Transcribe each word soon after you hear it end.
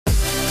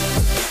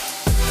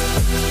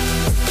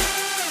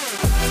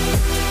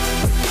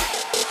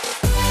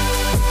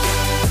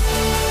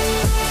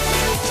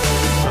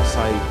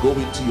go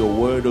into your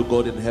word, O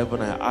God in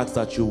heaven, I ask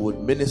that you would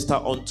minister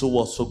unto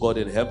us, O God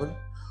in heaven.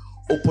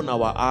 Open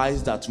our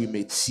eyes that we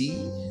may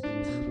see,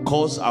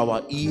 cause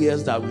our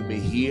ears that we may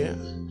hear,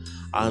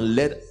 and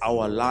let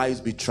our lives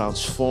be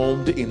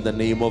transformed in the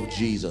name of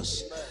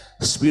Jesus.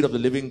 Spirit of the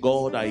living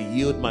God, I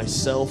yield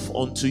myself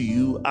unto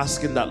you,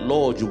 asking that,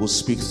 Lord, you will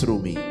speak through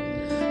me.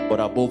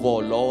 But above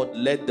all, Lord,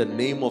 let the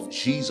name of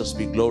Jesus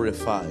be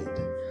glorified,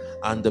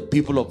 and the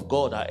people of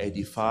God are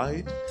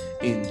edified.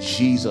 In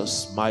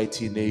Jesus'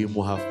 mighty name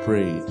we have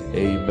prayed.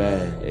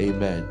 Amen.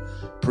 Amen.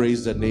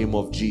 Praise the name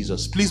of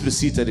Jesus. Please be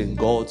seated in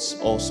God's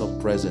awesome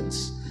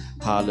presence.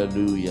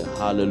 Hallelujah.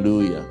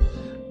 Hallelujah.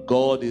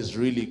 God is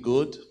really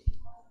good,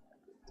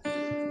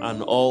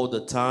 and all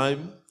the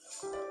time.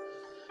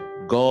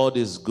 God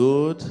is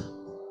good,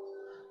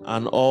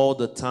 and all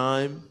the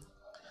time.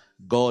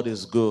 God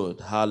is good.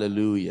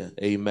 Hallelujah.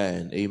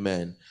 Amen.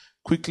 Amen.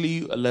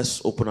 Quickly, let's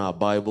open our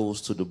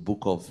Bibles to the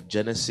book of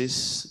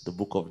Genesis. The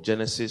book of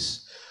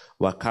Genesis.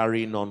 We're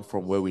carrying on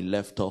from where we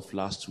left off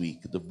last week.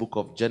 The book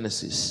of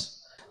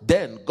Genesis.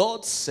 Then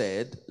God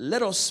said,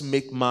 let us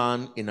make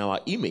man in our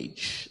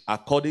image,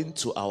 according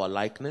to our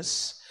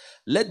likeness.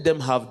 Let them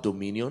have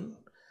dominion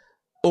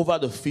over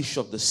the fish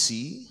of the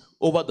sea,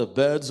 over the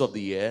birds of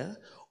the air,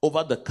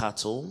 over the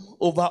cattle,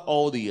 over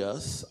all the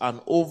earth, and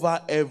over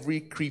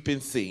every creeping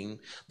thing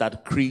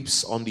that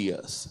creeps on the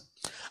earth.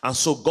 And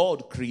so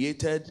God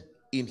created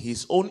in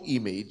his own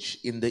image,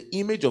 in the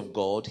image of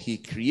God, he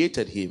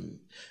created him.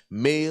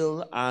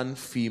 Male and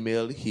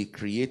female, he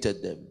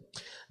created them.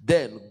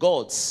 Then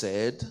God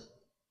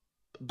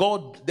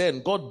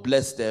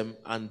blessed them,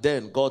 and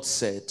then God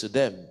said to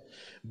them,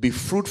 be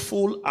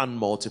fruitful and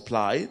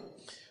multiply,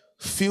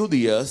 fill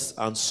the earth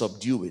and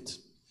subdue it.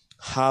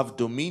 Have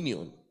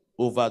dominion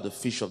over the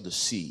fish of the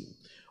sea,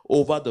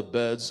 over the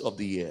birds of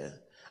the air,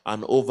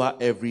 and over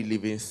every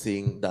living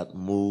thing that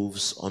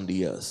moves on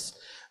the earth.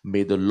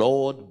 May the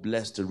Lord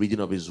bless the reading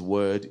of his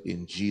word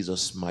in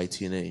Jesus'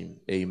 mighty name.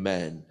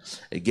 Amen.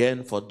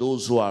 Again, for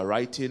those who are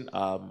writing,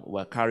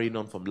 we're carrying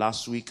on from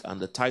last week, and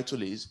the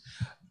title is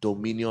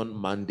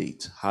Dominion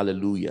Mandate.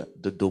 Hallelujah.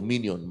 The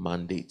Dominion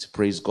Mandate.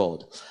 Praise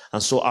God.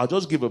 And so I'll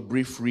just give a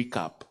brief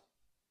recap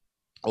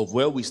of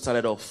where we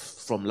started off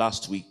from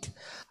last week.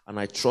 And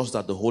I trust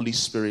that the Holy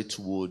Spirit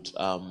would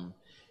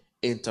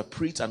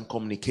interpret and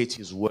communicate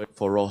his word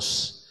for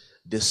us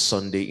this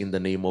Sunday in the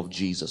name of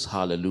Jesus.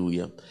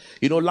 Hallelujah.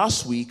 You know,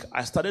 last week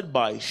I started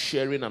by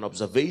sharing an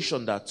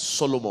observation that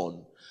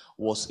Solomon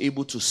was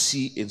able to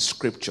see in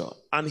scripture.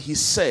 And he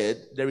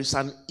said there is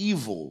an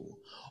evil,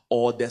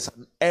 or there's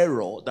an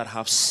error that I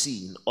have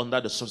seen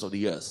under the surface of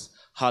the earth.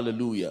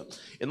 Hallelujah.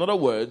 In other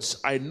words,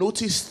 I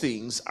noticed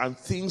things, and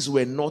things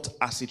were not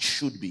as it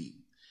should be.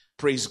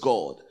 Praise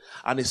God.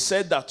 And he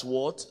said that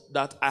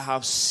that I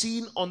have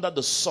seen under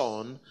the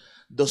sun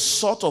the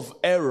sort of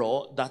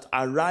error that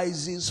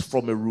arises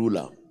from a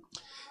ruler.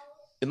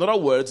 In other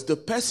words, the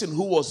person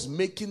who was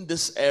making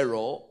this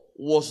error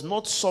was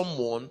not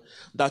someone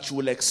that you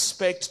will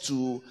expect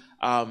to,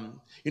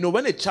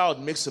 when a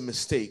child makes a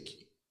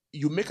mistake,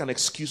 you make an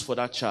excuse for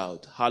that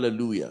child.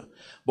 Hallelujah.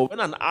 But when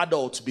an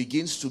adult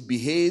begins to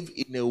behave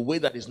in a way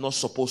that is not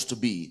supposed to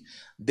be,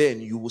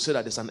 then you will say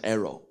that it's an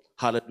error.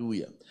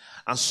 Hallelujah.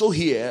 And so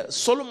here,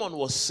 Solomon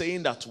was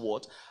saying that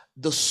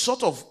the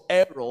sort of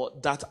error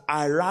that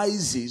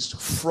arises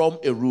from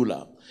a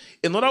ruler.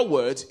 In other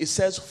words, it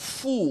says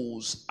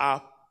fools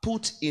are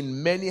put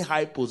in many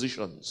high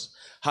positions.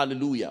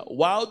 Hallelujah.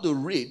 While the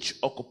rich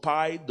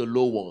occupy the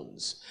low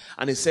ones.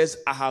 And it says,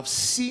 I have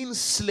seen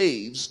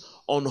slaves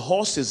on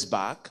horses'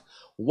 back,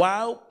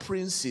 while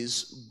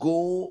princes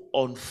go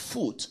on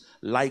foot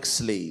like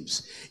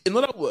slaves. In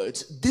other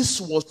words, this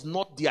was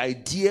not the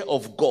idea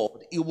of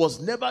God. It was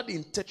never the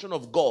intention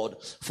of God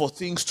for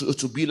things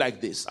to be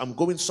like this. I'm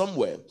going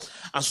somewhere.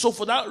 And so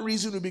for that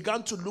reason, we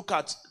began to look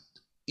at,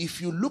 if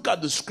you look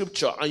at the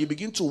scripture and you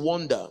begin to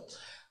wonder,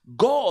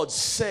 God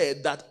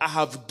said that I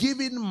have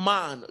given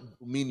man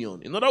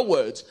dominion. In other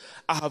words,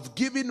 I have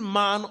given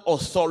man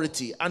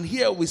authority. And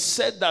here we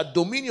said that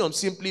dominion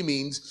simply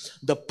means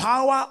the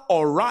power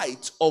or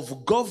right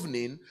of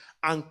governing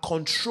and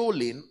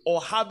controlling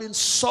or having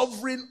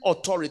sovereign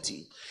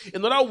authority.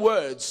 In other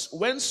words,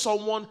 when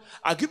someone,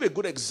 I'll give a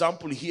good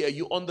example here.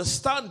 You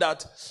understand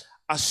that,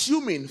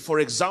 assuming, for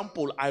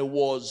example, I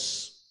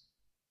was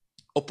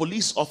a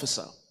police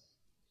officer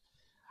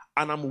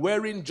and I'm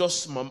wearing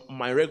just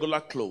my regular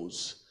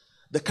clothes,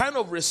 the kind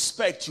of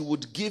respect you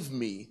would give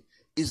me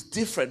is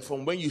different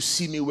from when you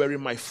see me wearing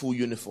my full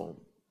uniform.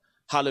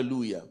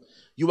 Hallelujah.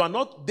 You are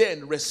not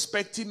then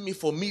respecting me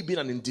for me being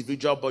an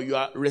individual, but you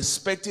are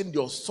respecting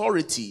the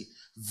authority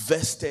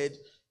vested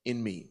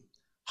in me.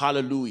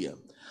 Hallelujah.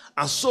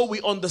 And so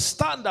we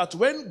understand that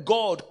when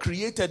God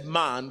created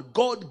man,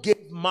 God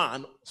gave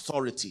man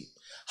authority.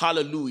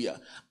 Hallelujah.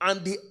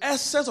 And the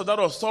essence of that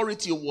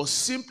authority was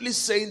simply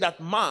saying that,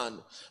 man,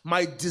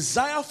 my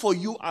desire for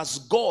you as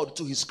God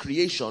to his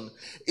creation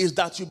is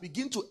that you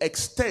begin to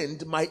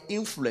extend my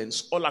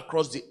influence all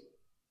across the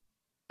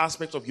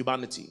aspects of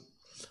humanity.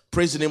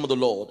 Praise the name of the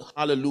Lord.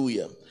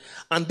 Hallelujah.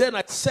 And then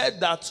I said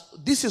that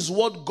this is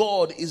what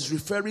God is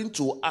referring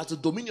to as a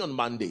dominion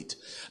mandate.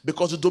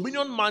 Because the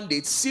dominion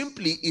mandate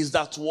simply is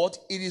that what?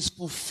 It is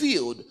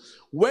fulfilled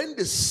when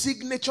the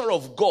signature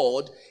of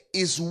God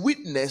is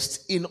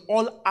witnessed in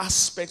all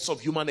aspects of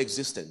human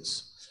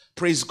existence.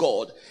 Praise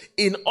God.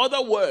 In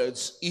other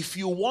words, if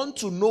you want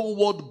to know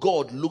what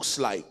God looks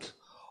like,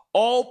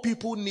 all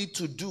people need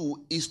to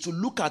do is to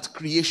look at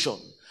creation.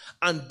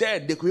 And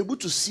then they could be able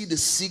to see the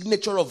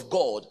signature of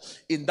God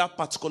in that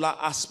particular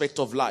aspect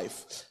of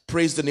life.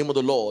 Praise the name of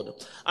the Lord.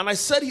 And I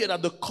said here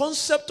that the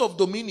concept of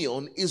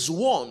dominion is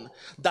one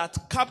that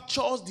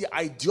captures the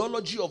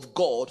ideology of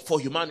God for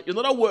humanity. In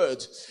other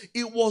words,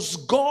 it was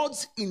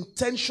God's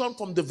intention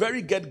from the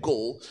very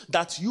get-go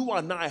that you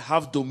and I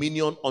have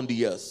dominion on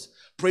the earth.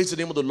 Praise the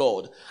name of the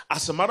Lord.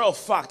 As a matter of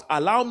fact,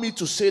 allow me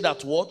to say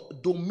that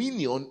what?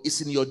 Dominion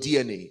is in your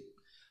DNA.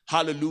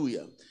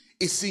 Hallelujah.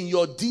 It's in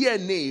your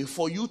DNA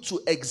for you to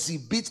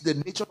exhibit the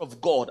nature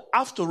of God.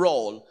 After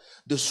all,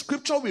 the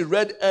scripture we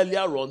read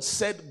earlier on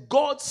said,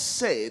 God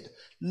said,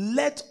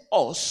 let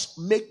us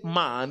make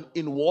man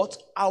in what?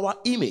 Our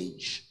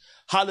image.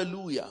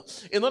 Hallelujah.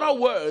 In other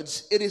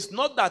words, it is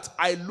not that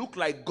I look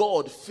like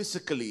God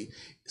physically,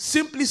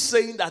 simply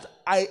saying that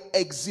I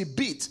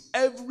exhibit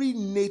every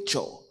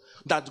nature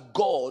that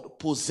God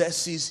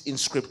possesses in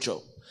scripture.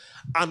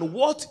 And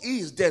what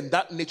is then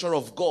that nature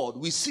of God?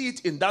 We see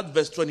it in that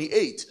verse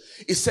 28.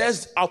 It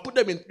says, I'll put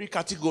them in three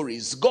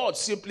categories. God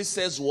simply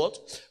says what?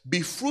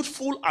 Be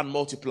fruitful and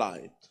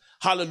multiply.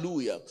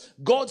 Hallelujah.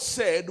 God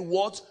said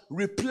what?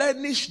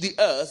 Replenish the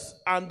earth.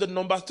 And the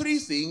number three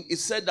thing, it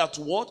said that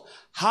what?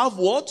 Have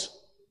what?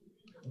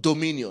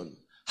 Dominion.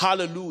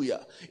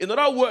 Hallelujah. In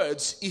other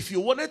words, if you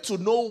wanted to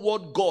know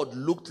what God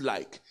looked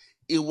like,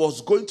 it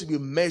was going to be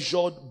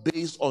measured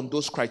based on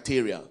those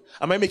criteria.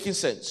 Am I making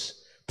sense?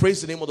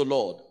 Praise the name of the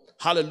Lord.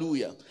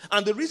 Hallelujah.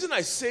 And the reason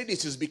I say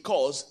this is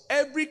because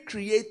every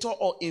creator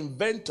or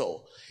inventor,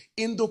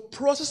 in the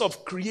process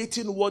of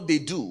creating what they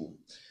do,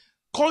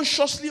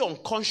 consciously or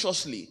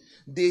unconsciously,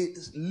 they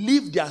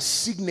leave their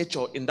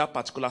signature in that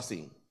particular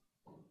thing.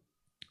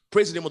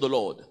 Praise the name of the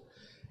Lord.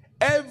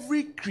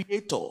 Every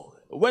creator,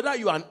 whether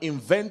you are an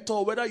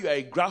inventor, whether you are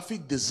a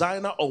graphic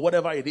designer or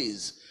whatever it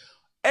is,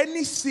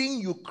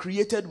 anything you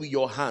created with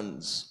your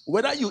hands,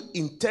 whether you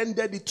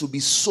intended it to be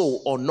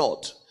so or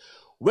not,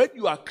 when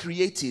you are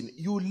creating,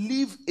 you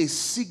leave a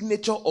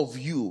signature of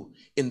you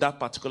in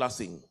that particular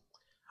thing.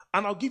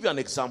 And I'll give you an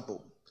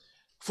example.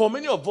 For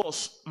many of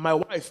us, my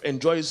wife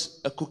enjoys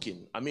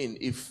cooking. I mean,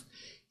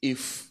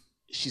 if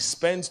she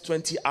spends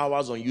 20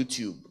 hours on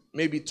YouTube,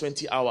 maybe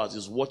 20 hours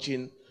is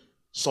watching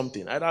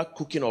something, either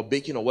cooking or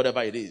baking or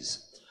whatever it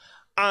is.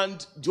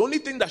 And the only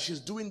thing that she's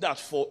doing that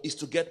for is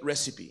to get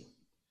recipe.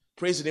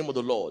 Praise the name of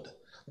the Lord.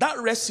 That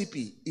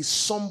recipe is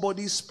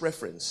somebody's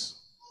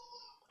preference.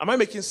 Am I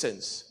making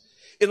sense?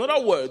 In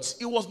other words,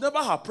 it was never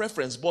her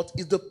preference, but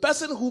it's the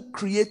person who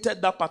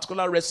created that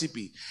particular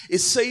recipe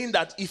is saying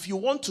that if you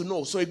want to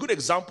know, so a good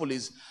example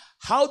is,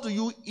 how do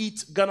you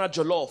eat Ghana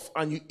jollof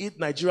and you eat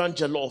Nigerian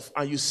jollof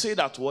and you say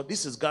that what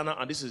this is Ghana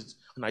and this is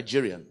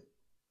Nigerian?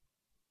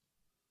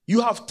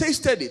 You have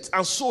tasted it,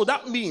 and so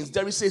that means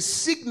there is a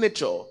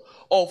signature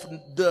of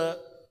the,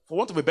 for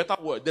want of a better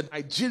word, the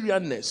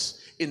Nigerianness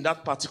in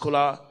that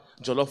particular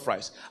jollof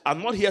rice.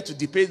 I'm not here to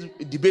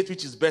debate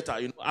which is better.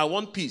 I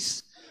want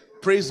peace.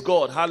 Praise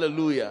God.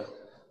 Hallelujah.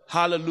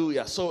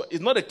 Hallelujah. So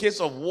it's not a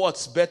case of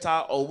what's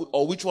better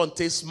or which one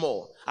tastes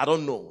more. I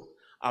don't know.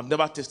 I've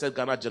never tasted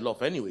Ghana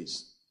jollof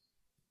anyways.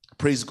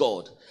 Praise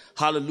God.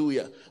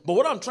 Hallelujah. But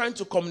what I'm trying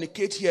to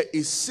communicate here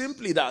is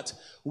simply that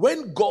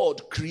when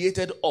God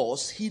created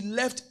us, he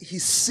left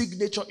his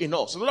signature in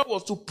us. In other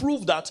words, to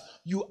prove that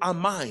you are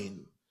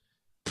mine.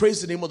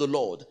 Praise the name of the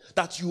Lord.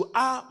 That you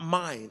are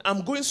mine.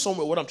 I'm going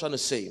somewhere what I'm trying to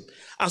say.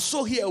 And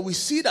so here we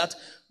see that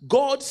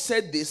God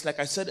said this, like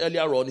I said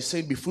earlier on, he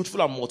said, be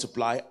fruitful and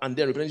multiply, and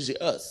then replenish the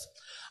earth.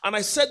 And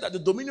I said that the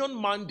dominion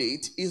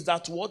mandate is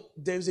that what?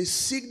 There is a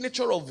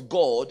signature of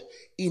God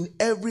in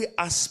every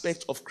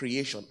aspect of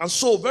creation. And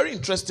so, very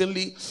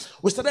interestingly,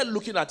 we started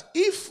looking at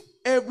if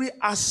every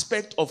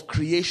aspect of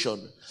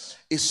creation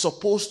is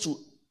supposed to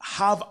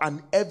have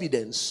an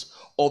evidence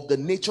of the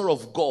nature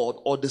of God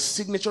or the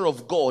signature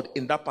of God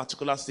in that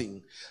particular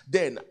thing,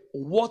 then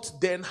what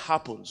then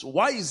happens?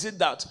 Why is it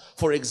that,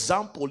 for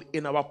example,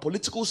 in our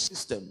political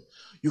system,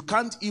 you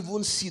can't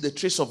even see the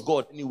trace of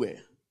God anywhere?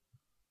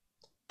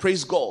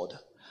 Praise God.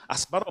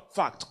 As a matter of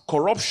fact,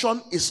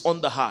 corruption is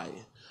on the high.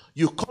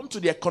 You come to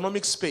the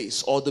economic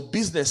space or the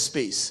business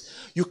space,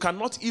 you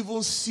cannot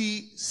even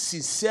see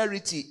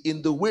sincerity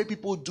in the way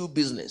people do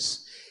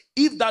business.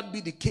 If that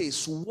be the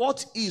case,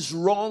 what is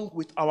wrong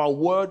with our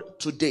world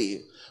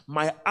today?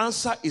 My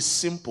answer is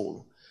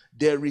simple.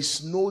 There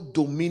is no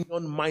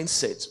dominion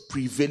mindset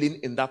prevailing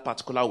in that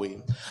particular way.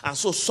 And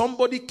so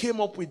somebody came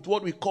up with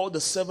what we call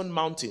the 7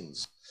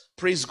 mountains.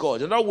 Praise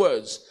God. In other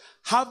words,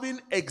 having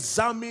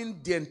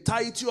examined the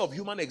entirety of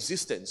human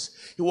existence,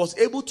 he was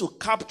able to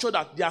capture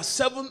that there are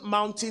 7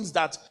 mountains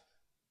that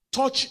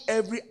touch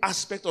every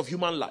aspect of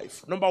human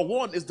life. Number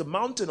 1 is the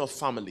mountain of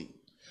family.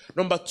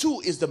 Number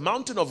 2 is the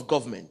mountain of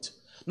government.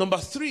 Number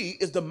 3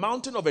 is the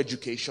mountain of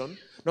education.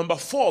 Number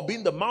 4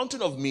 being the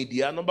mountain of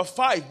media. Number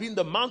 5 being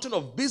the mountain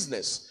of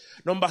business.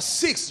 Number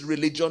 6,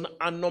 religion.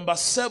 And number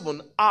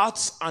 7,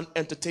 arts and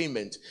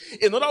entertainment.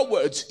 In other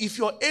words, if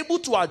you're able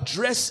to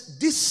address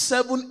these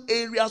 7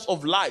 areas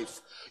of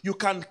life, you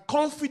can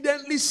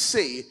confidently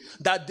say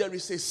that there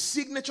is a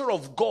signature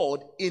of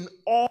God in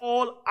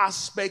all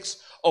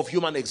aspects of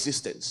human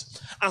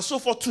existence. And so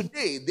for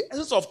today, the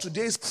essence of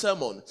today's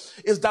sermon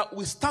is that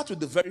we start with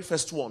the very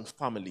first one,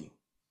 family.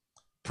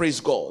 Praise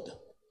God.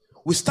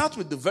 We start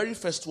with the very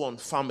first one,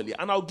 family.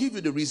 And I'll give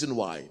you the reason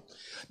why.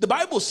 The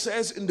Bible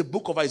says in the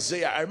book of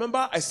Isaiah, I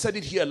remember I said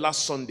it here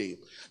last Sunday,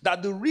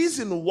 that the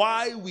reason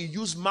why we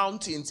use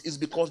mountains is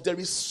because there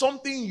is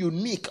something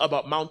unique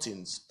about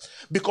mountains.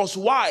 Because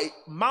why?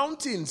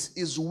 Mountains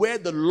is where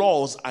the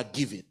laws are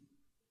given.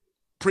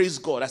 Praise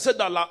God. I said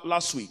that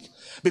last week.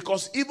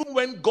 Because even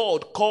when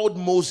God called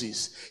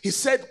Moses, he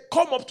said,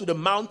 come up to the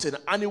mountain.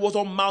 And it was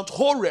on Mount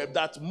Horeb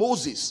that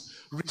Moses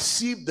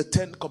received the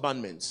 10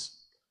 commandments.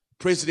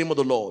 Praise the name of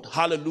the Lord.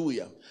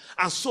 Hallelujah.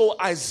 And so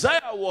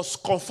Isaiah was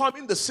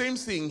confirming the same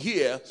thing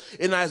here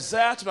in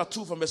Isaiah chapter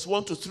 2 from verse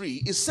 1 to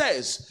 3. It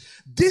says,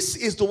 this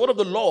is the word of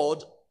the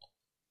Lord.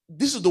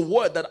 This is the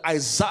word that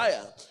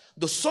Isaiah,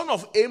 the son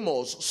of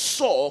Amos,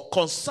 saw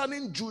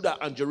concerning Judah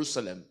and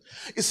Jerusalem.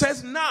 It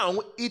says, now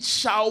it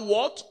shall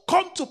what?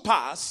 Come to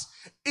pass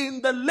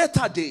in the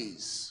latter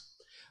days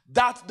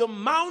that the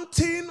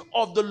mountain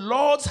of the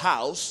Lord's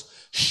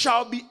house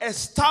shall be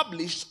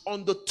established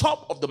on the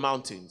top of the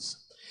mountains.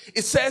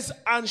 It says,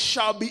 and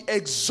shall be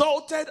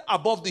exalted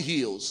above the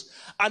hills.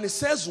 And it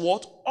says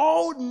what?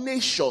 All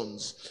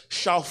nations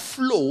shall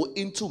flow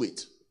into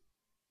it.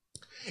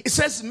 It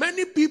says,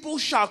 many people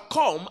shall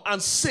come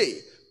and say,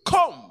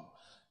 come,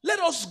 let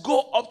us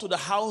go up to the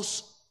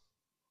house.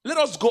 Let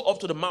us go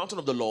up to the mountain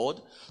of the Lord,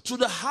 to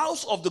the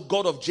house of the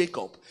God of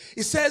Jacob.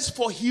 It says,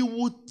 for he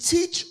will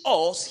teach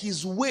us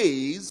his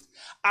ways,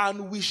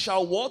 and we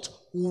shall what?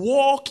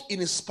 Walk in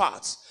his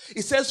paths.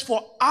 It says,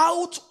 for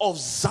out of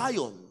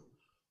Zion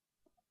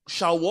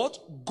shall what?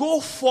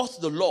 Go forth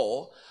the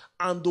law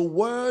and the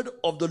word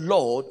of the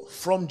Lord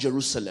from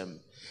Jerusalem.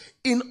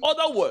 In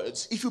other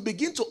words, if you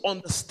begin to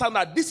understand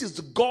that this is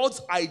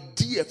God's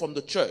idea from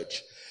the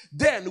church,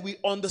 then we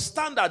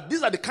understand that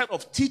these are the kind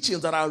of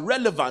teachings that are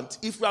relevant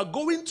if we are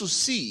going to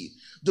see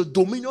the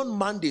dominion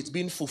mandate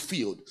being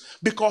fulfilled.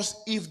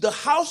 Because if the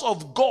house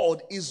of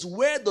God is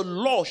where the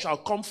law shall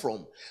come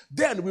from,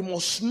 then we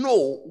must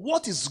know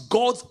what is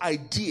God's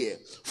idea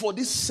for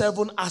these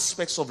 7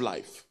 aspects of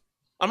life.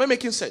 Am I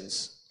making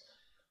sense?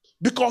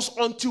 Because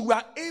until we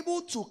are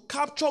able to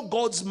capture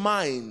God's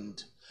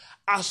mind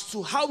as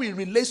to how he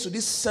relates to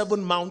these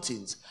 7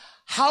 mountains,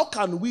 how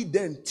can we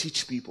then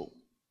teach people?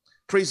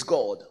 Praise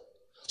God.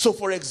 So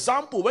for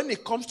example, when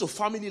it comes to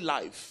family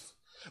life,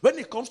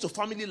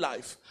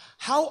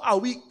 how are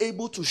we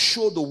able to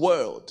show the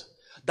world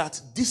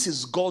that this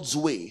is God's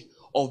way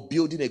of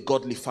building a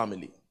godly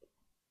family?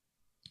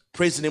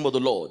 Praise the name of the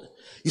Lord.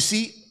 You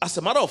see, as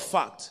a matter of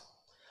fact,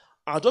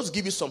 I'll just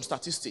give you some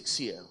statistics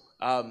here.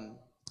 I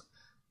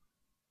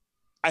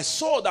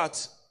saw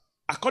that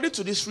according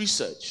to this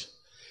research,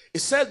 it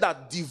said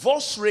that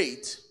divorce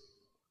rate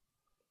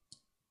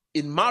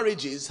in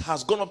marriages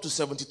has gone up to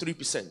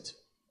 73%.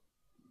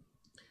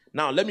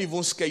 Now, let me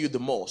even scare you the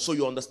more so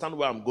you understand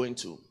where I'm going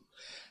to.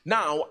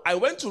 Now, I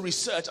went to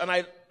research and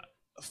I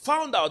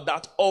found out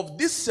that of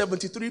this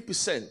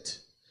 73%,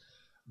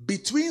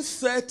 between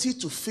 30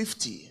 to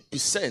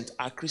 50%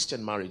 are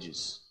Christian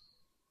marriages.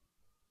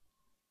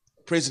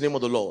 Praise the name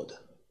of the Lord.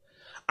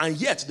 And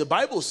yet, the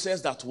Bible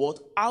says that what?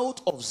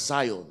 Out of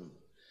Zion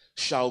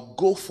shall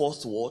go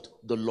forth what?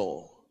 The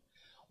law.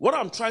 What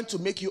I'm trying to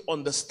make you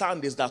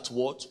understand is that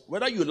what?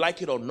 Whether you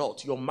like it or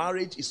not, your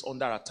marriage is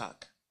under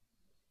attack.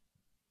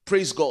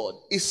 Praise God.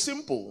 It's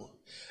simple.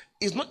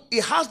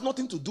 It has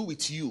nothing to do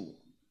with you.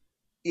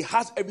 It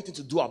has everything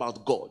to do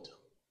about God.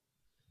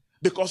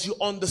 Because you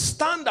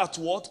understand that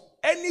what?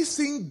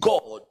 Anything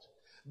God,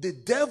 the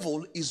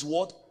devil is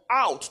what?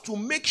 Out to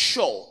make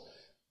sure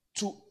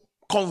to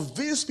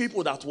convince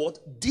people that what?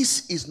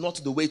 This is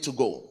not the way to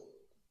go.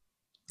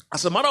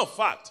 As a matter of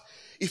fact,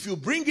 if you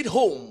bring it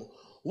home,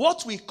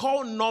 what we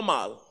call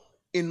normal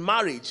in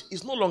marriage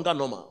is no longer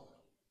normal.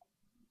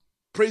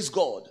 Praise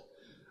God.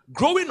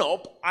 Growing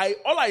up,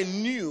 all I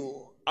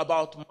knew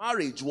about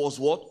marriage was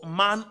what?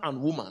 Man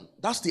and woman.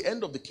 That's the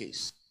end of the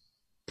case.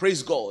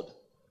 Praise God.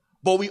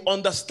 But we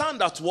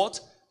understand that what?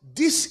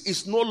 This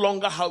is no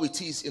longer how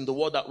it is in the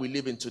world that we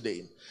live in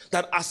today.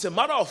 That as a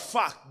matter of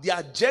fact, the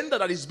agenda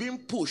that is being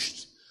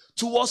pushed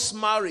towards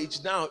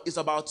marriage now is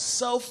about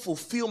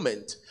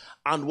self-fulfillment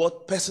and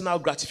what? Personal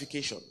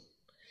gratification.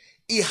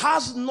 It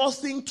has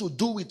nothing to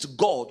do with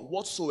God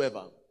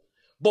whatsoever.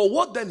 But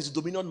what then is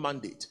the dominion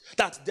mandate?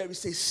 That there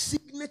is a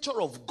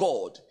signature of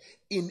God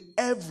in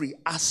every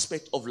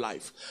aspect of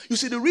life. You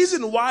see, the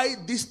reason why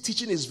this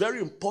teaching is very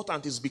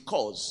important is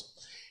because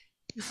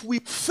if we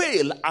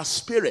fail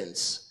as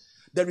parents,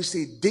 there is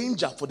a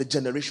danger for the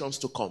generations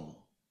to come.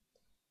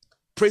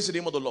 Praise the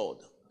name of the Lord.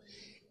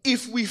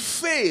 If we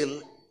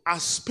fail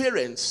as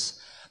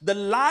parents, the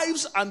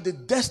lives and the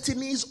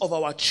destinies of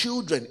our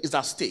children is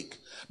at stake.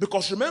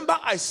 Because remember,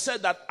 I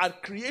said that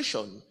at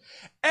creation,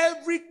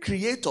 every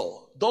creator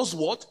does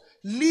what?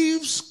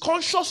 Lives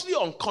consciously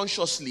or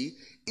unconsciously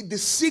in the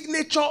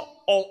signature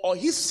or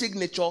his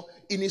signature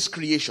in his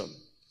creation.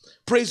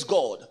 Praise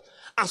God.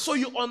 And so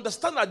you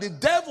understand that the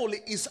devil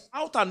is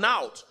out and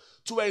out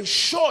to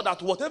ensure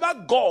that whatever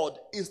God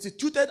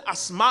instituted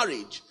as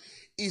marriage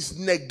is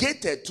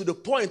negated to the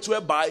point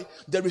whereby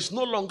there is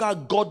no longer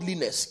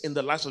godliness in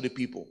the lives of the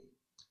people.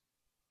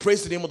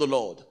 Praise the name of the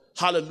Lord.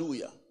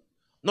 Hallelujah.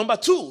 Number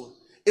two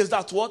is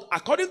that what?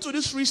 According to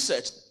this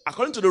research,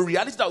 according to the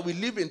reality that we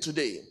live in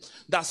today,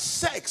 that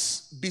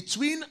sex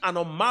between an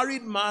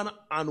unmarried man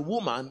and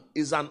woman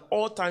is an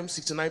all-time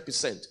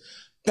 69%.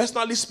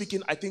 Personally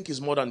speaking, I think it's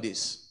more than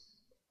this.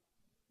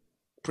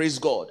 Praise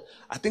God.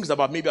 I think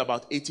it's maybe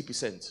about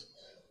 80%.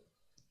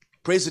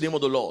 Praise the name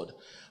of the Lord.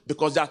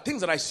 Because there are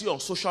things that I see on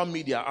social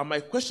media, and my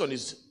question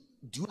is,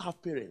 do you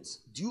have parents?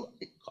 Do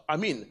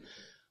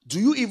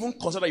you even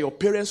consider your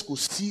parents could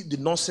see the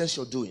nonsense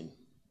you're doing?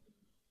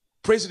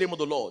 Praise the name of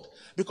the Lord.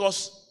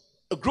 Because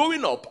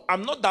growing up,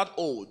 I'm not that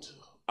old.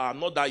 I'm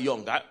not that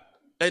young.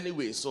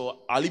 Anyway,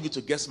 so I'll leave you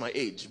to guess my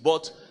age.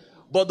 But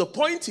the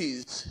point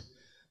is,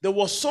 there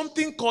was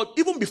something called,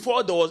 even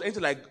before there was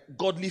anything like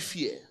godly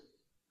fear,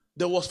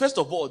 there was first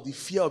of all the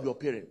fear of your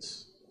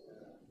parents.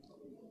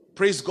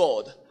 Praise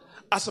God.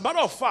 As a matter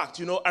of fact,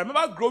 I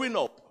remember growing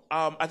up,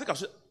 I think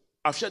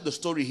I've shared the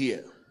story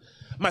here.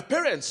 My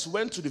parents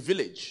went to the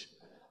village,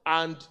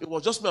 and it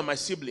was just me and my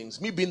siblings.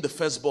 Me being the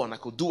firstborn, I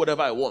could do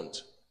whatever I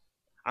want.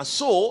 And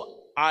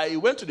so I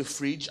went to the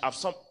fridge.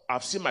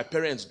 I've seen my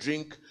parents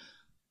drink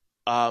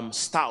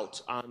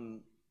stout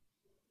and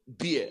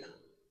beer.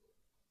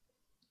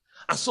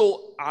 And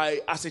so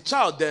as a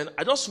child then,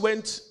 I just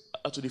went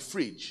to the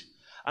fridge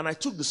and I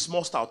took the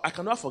small stout. I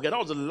cannot forget. That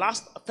was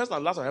the first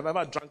and last time I've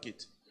ever drank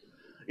it.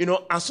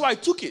 And so I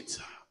took it.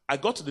 I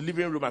got to the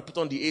living room. I put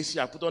on the AC.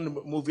 I put on the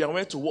movie. I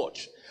went to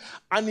watch.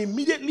 And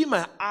immediately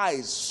my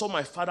eyes saw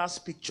my father's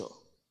picture.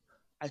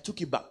 I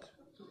took it back.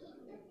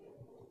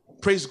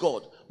 Praise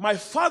God. My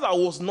father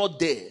was not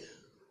there.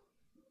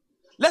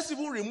 Let's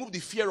even remove the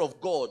fear of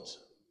God.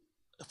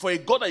 For a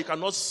God that you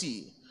cannot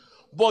see.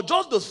 But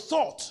just the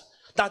thought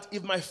that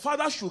if my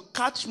father should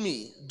catch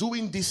me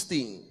doing this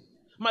thing,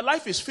 my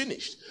life is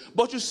finished.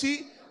 But you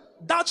see,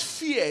 that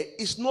fear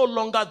is no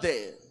longer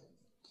there.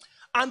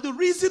 And the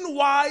reason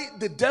why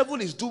the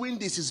devil is doing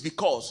this is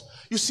because,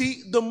 you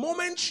see, the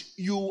moment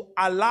you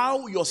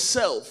allow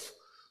yourself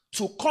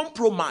to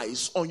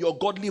compromise on your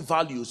godly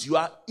values, you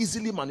are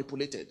easily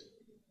manipulated.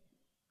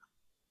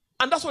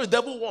 And that's what the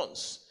devil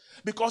wants.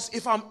 Because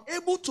if I'm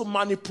able to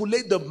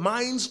manipulate the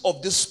minds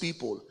of these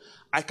people,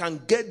 I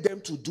can get them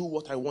to do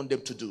what I want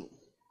them to do.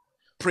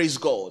 Praise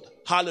God.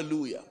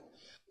 Hallelujah.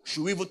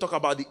 Should we even talk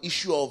about the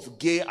issue of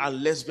gay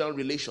and lesbian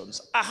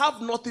relations? I have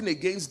nothing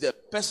against them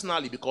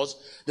personally because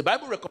the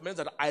Bible recommends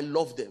that I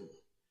love them.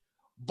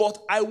 But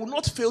I will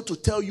not fail to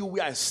tell you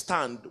where I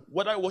stand,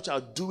 whether what you are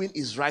doing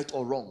is right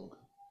or wrong.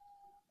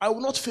 I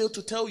will not fail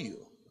to tell you.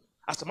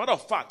 As a matter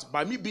of fact,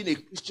 by me being a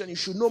Christian, you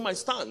should know my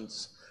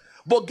stance.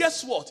 But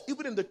guess what?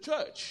 Even in the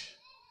church,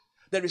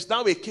 there is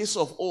now a case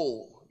of,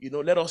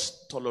 let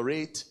us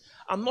tolerate.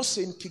 I'm not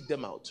saying kick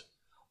them out.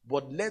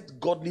 But let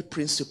godly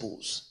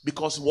principles.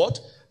 Because what?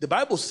 The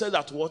Bible said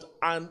that what?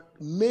 And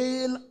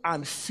male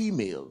and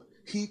female,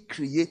 he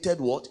created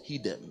what? He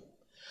them.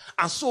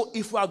 And so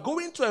if we are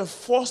going to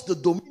enforce the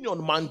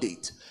dominion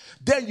mandate,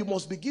 then you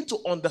must begin to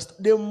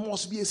understand there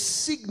must be a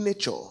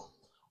signature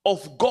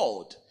of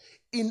God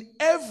in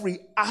every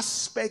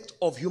aspect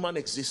of human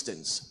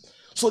existence.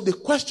 So the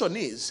question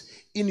is,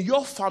 in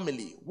your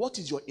family, what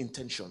is your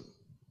intention?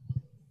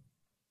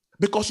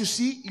 Because you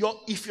see,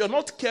 if you're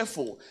not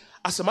careful,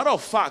 as a matter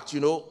of fact,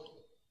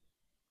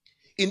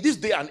 in this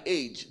day and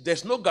age,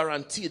 there's no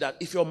guarantee that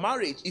if you're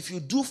married, if you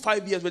do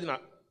 5 years wedding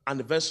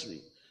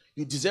anniversary,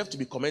 you deserve to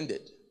be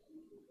commended.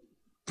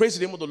 Praise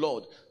the name of the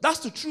Lord. That's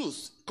the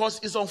truth. Because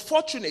it's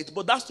unfortunate,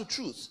 but that's the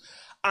truth.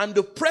 And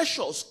the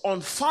pressures on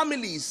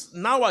families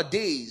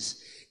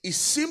nowadays is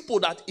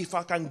simple that if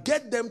I can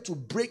get them to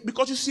break,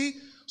 because you see,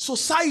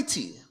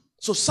 society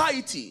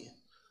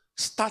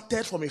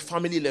started from a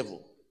family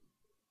level.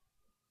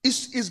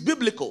 It's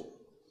biblical.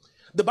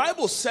 The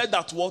Bible said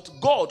that what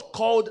God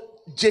called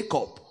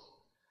Jacob.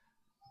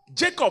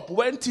 Jacob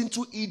went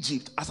into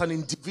Egypt as an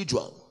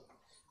individual.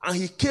 And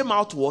he came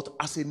out what?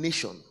 As a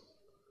nation.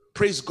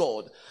 Praise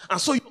God. And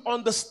so you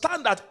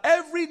understand that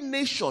every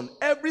nation,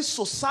 every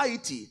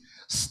society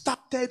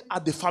started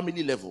at the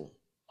family level.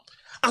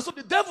 And so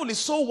the devil is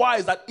so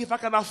wise that if I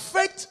can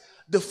affect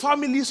the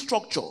family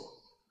structure,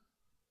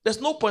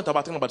 there's no point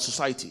about talking about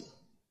society.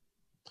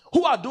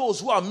 Who are those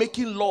who are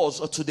making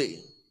laws today?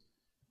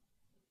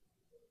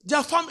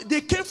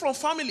 They came from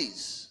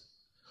families.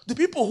 The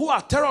people who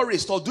are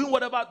terrorists or doing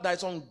whatever that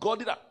is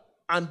ungodly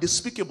and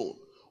despicable,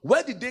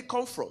 where did they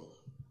come from?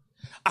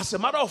 As a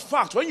matter of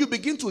fact, when you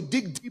begin to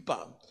dig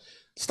deeper,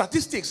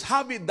 statistics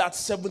have it that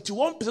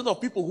 71%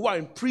 of people who are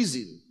in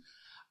prison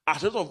are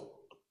sort of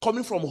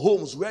coming from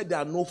homes where there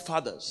are no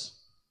fathers.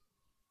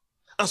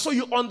 And so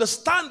you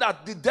understand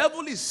that the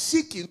devil is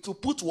seeking to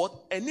put what?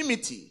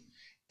 Enmity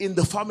in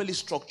the family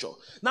structure.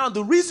 Now,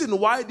 the reason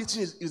why this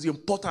is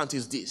important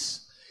is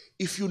this.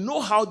 If you know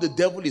how the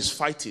devil is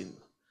fighting,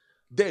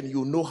 then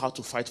you know how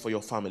to fight for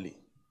your family.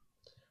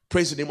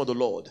 Praise the name of the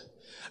Lord.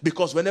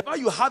 Because whenever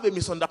you have a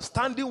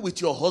misunderstanding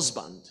with your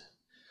husband,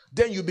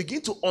 then you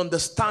begin to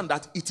understand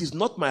that it is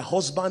not my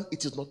husband,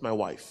 it is not my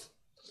wife.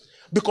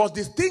 Because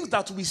the things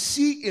that we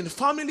see in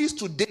families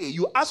today,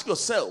 you ask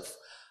yourself,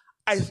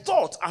 I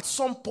thought at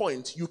some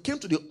point you came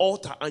to the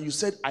altar and you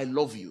said, I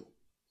love you.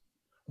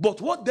 But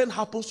what then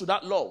happens to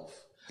that love?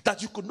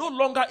 That you could no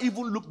longer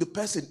even look the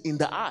person in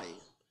the eye.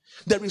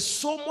 There is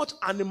so much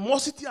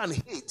animosity and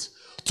hate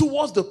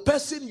towards the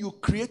person you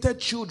created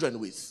children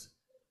with.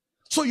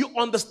 So you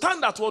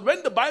understand that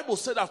when the Bible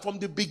said that from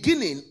the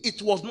beginning,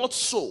 it was not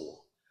so.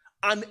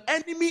 An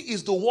enemy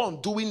is the one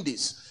doing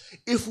this.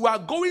 If we are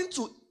going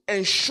to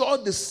ensure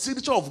the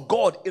signature of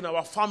God in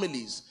our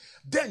families,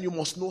 then you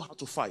must know how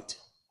to fight.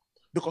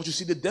 Because you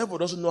see, the devil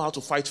doesn't know how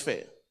to fight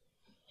fair.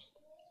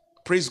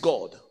 Praise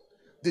God.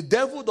 The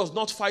devil does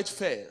not fight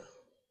fair.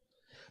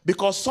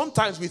 Because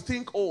sometimes we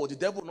think, oh, the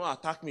devil will not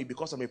attack me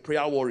because I'm a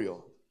prayer warrior.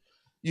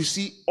 You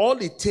see, all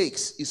it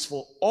takes is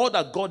for all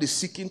that God is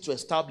seeking to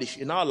establish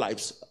in our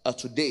lives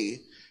today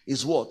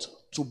is what?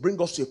 To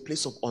bring us to a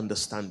place of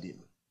understanding.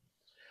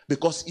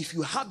 Because if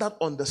you have that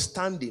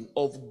understanding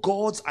of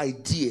God's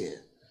idea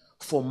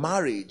for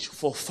marriage,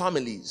 for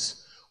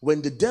families,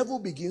 when the devil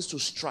begins to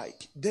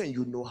strike, then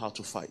you know how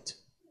to fight.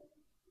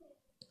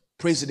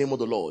 Praise the name of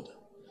the Lord.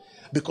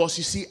 Because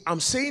you see, I'm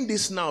saying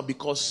this now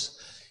because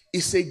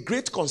it's a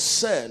great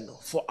concern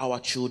for our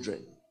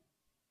children.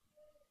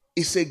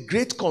 It's a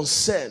great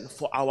concern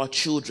for our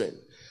children.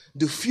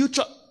 The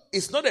future,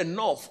 it's not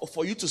enough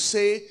for you to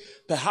say,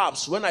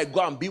 perhaps when I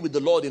go and be with the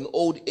Lord in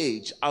old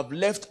age, I've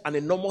left an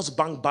enormous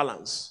bank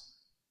balance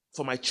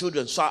for my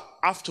children. So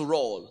after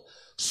all,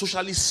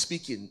 socially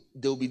speaking,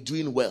 they'll be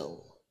doing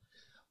well.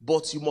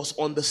 But you must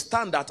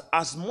understand that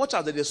as much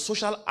as there is a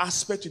social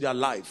aspect to their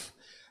life,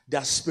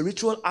 their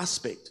spiritual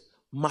aspect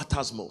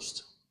matters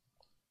most.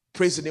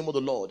 Praise the name of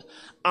the Lord.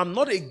 I'm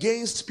not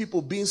against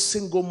people being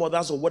single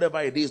mothers or whatever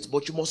it is,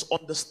 but you must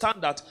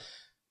understand that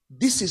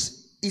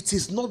it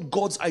is not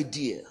God's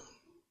idea.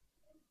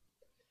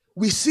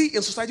 We see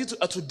in society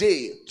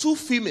today, two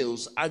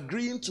females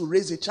agreeing to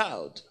raise a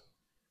child.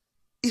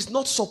 It's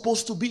not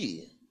supposed to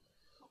be.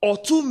 Or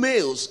two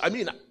males,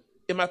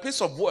 in my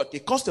place of work,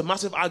 it caused a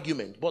massive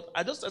argument, but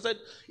I said,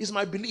 it's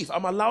my belief.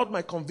 I'm allowed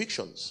my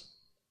convictions.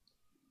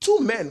 Two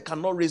men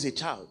cannot raise a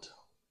child.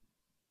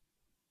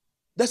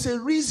 There's a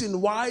reason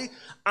why,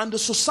 and the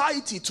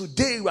society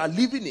today we are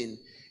living in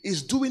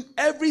is doing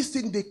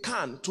everything they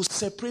can to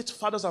separate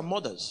fathers and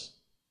mothers.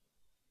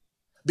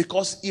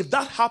 Because if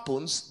that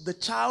happens, the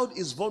child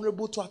is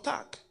vulnerable to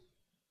attack.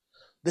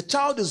 The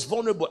child is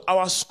vulnerable.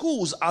 Our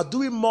schools are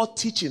doing more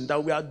teaching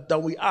than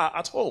we are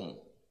at home.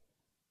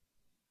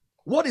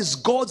 What is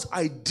God's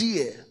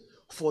idea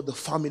for the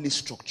family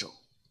structure?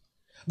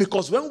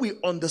 Because when we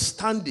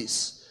understand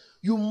this,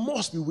 you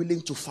must be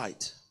willing to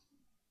fight.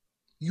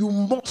 You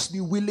must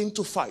be willing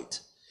to fight.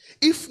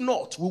 If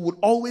not, we would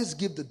always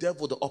give the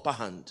devil the upper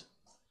hand.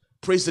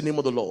 Praise the name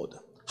of the Lord.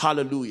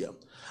 Hallelujah.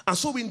 And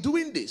so in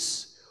doing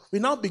this, we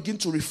now begin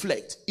to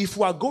reflect. If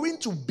we are going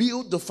to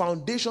build the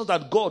foundation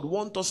that God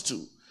wants us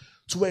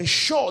to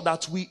ensure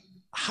that we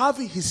have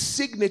his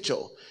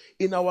signature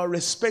in our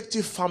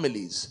respective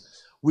families,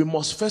 we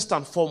must first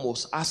and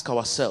foremost ask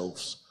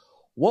ourselves,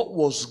 what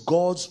was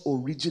God's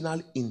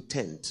original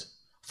intent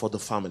for the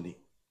family?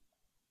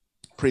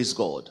 Praise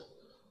God.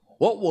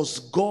 What was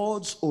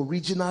God's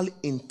original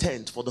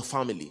intent for the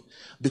family?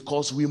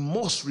 Because we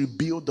must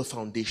rebuild the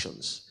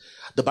foundations.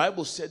 The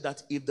Bible said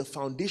that if the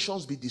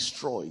foundations be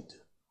destroyed,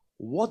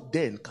 what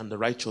then can the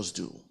righteous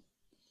do?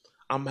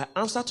 And my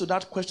answer to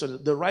that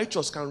question, the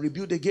righteous can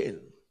rebuild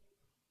again.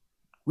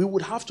 We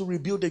would have to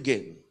rebuild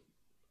again.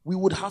 We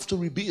would have to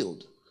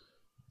rebuild.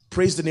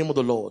 Praise the name of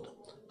the Lord.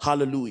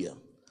 Hallelujah.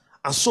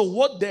 And so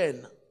what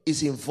then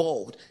is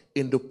involved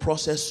in the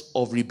process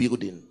of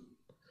rebuilding?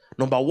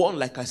 Number one,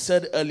 like I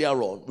said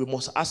earlier on, we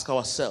must ask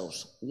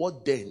ourselves,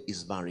 what then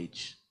is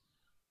marriage?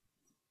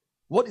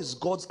 What is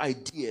God's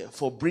idea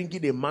for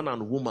bringing a man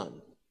and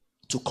woman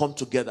to come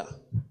together?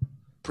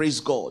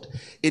 Praise God.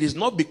 It is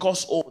not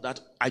because,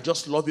 that I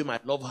just love him, I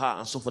love her,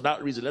 and so for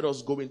that reason, let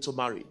us go into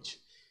marriage.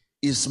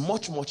 It's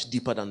much, much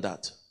deeper than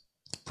that.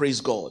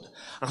 Praise God.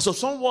 And so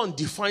someone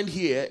defined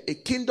here, a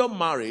kingdom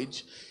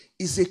marriage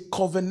is a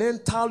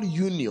covenantal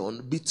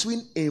union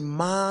between a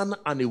man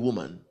and a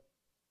woman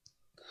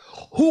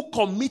who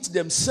commit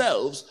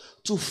themselves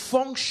to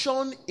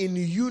function in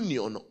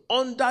union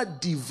under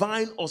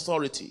divine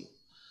authority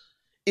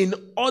in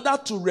order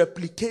to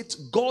replicate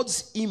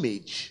God's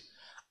image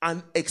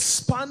and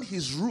expand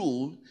his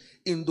rule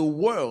in the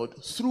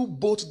world through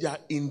both their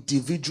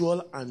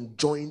individual and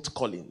joint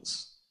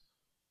callings.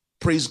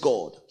 Praise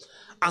God.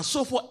 And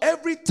so for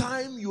every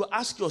time you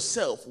ask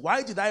yourself,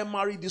 why did I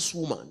marry this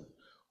woman?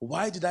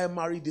 Why did I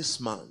marry this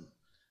man?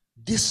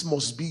 This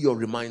must be your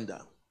reminder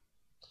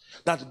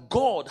that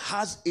God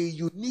has a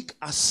unique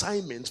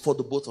assignment for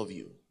the both of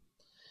you.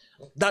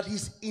 That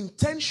his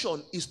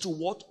intention is to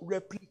what?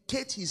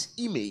 Replicate his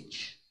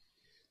image.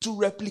 To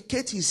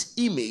replicate his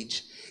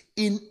image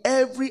in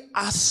every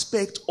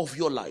aspect of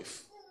your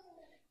life.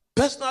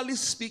 Personally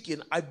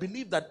speaking, I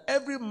believe that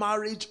every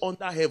marriage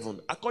under heaven,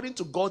 according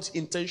to God's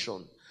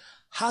intention,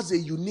 has a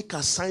unique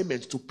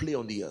assignment to play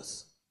on the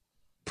earth.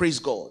 Praise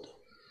God.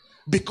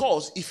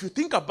 Because if you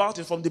think about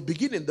it from the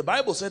beginning, the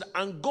Bible said,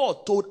 and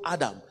God told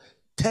Adam,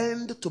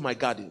 tend to my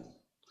garden.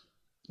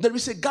 There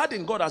is a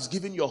garden God has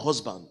given your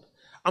husband.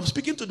 I'm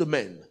speaking to the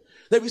men.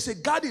 There is a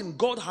garden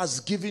God has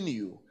given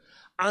you.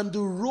 And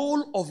the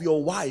role of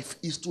your wife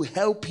is to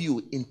help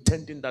you in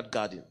tending that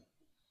garden.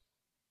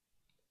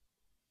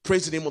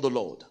 Praise the name of the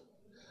Lord.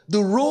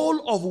 The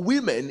role of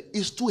women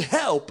is to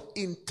help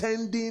in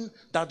tending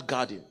that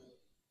garden.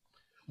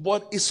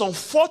 But it's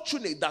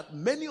unfortunate that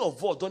many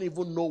of us don't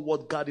even know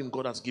what garden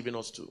God has given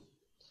us to.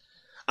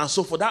 And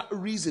so for that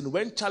reason,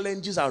 when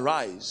challenges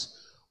arise,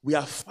 we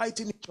are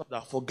fighting each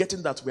other,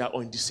 forgetting that we are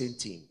on the same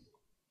team.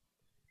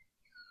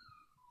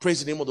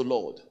 Praise the name of the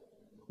Lord.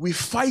 We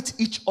fight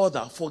each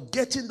other,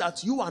 forgetting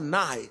that you and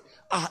I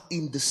are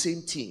in the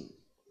same team.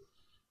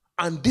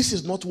 And this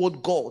is not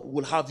what God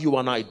will have you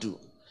and I do.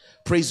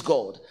 Praise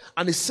God.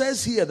 And it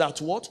says here that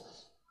what?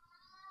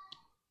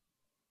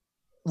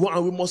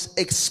 Well, we must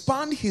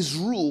expand his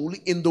rule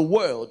in the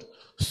world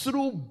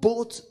through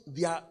both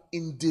their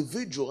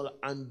individual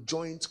and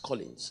joint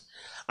callings.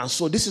 And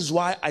so this is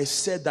why I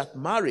said that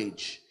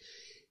marriage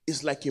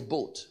is like a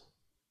boat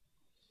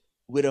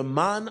with a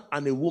man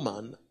and a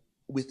woman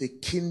with a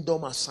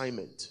kingdom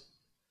assignment.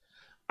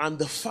 And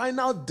the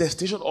final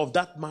destination of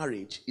that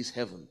marriage is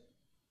heaven.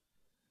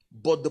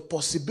 But the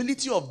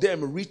possibility of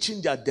them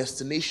reaching their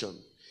destination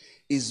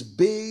is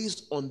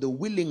based on the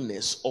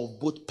willingness of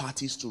both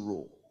parties to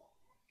row.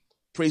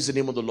 Praise the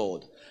name of the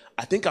Lord.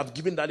 I think I've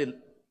given that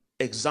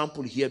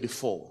example here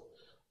before.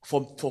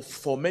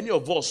 For many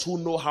of us who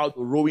know how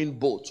the rowing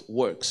boat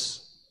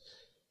works,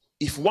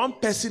 if one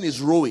person is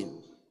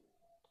rowing,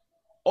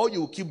 all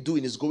you will keep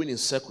doing is going in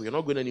circle. You're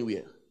not going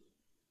anywhere.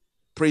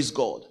 Praise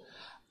God.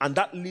 And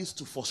that leads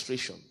to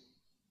frustration.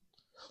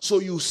 So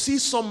you see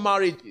some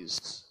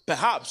marriages,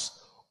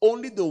 perhaps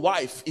only the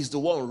wife is the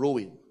one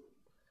rowing.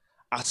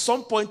 At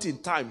some point in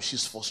time,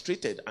 she's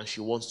frustrated and she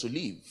wants to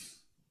leave.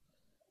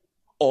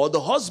 Or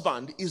the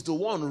husband is the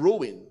one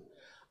rowing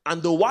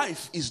and the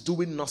wife is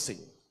doing nothing.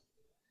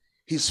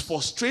 He's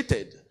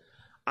frustrated,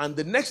 and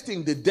the next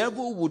thing, the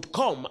devil would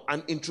come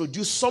and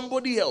introduce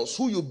somebody else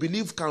who you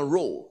believe can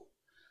row,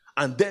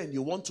 and then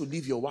you want to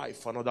leave your wife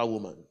for another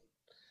woman.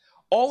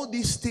 All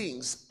these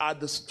things are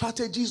the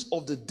strategies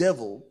of the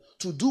devil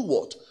to do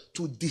what?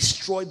 To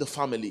destroy the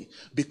family.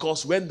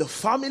 Because when the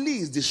family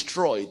is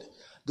destroyed,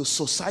 the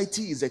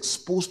society is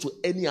exposed to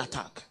any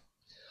attack.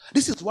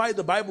 This is why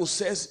the Bible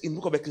says in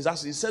the book of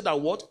Ecclesiastes, it said that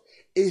what?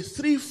 A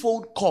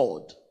threefold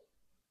cord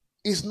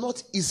is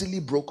not easily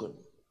broken.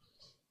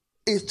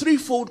 A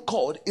threefold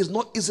cord is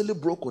not easily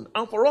broken.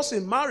 And for us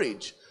in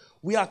marriage,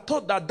 we are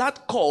taught that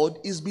that cord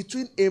is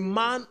between a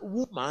man,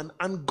 woman,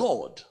 and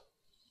God.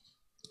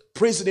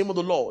 Praise the name of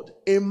the Lord.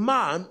 A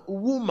man,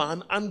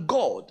 woman, and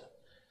God.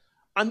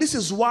 And this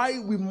is why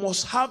we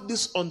must have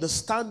this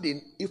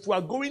understanding. If we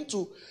are going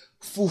to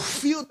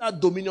fulfill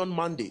that dominion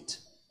mandate,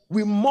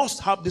 we must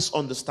have this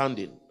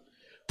understanding.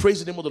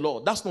 Praise the name of the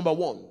Lord. That's number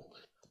one.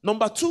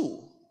 Number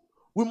two,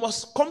 we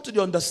must come to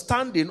the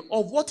understanding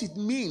of what it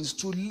means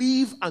to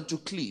live and to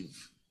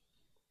cleave.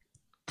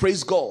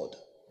 Praise God.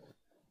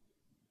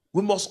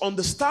 We must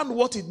understand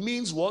what it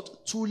means,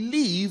 what? To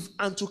live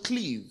and to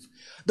cleave.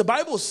 The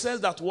Bible says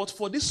that what?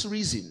 For this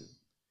reason,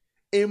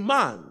 a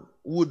man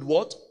would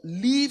what?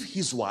 Leave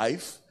his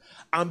wife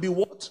and be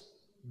what?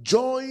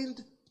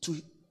 Joined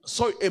to,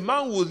 a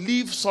man will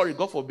leave,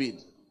 God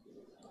forbid.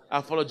 I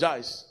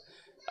apologize.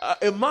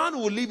 A man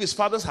will leave his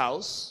father's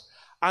house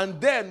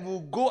and then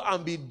will go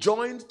and be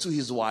joined to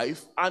his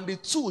wife, and the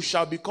two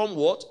shall become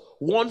what?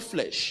 One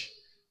flesh.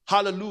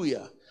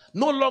 Hallelujah.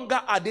 No longer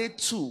are they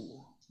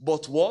two,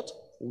 but what?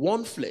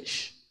 One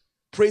flesh.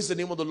 Praise the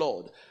name of the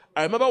Lord.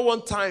 I remember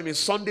one time in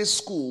Sunday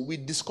school, we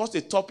discussed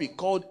a topic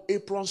called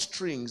apron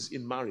strings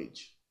in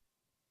marriage.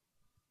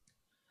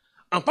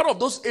 And part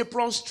of those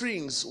apron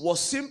strings was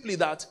simply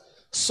that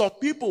some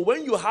people,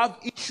 when you have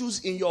issues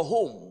in your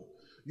home,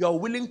 you are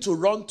willing to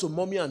run to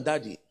mommy and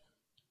daddy.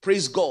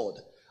 Praise God.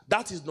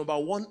 That is number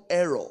one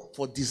error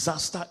for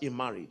disaster in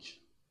marriage.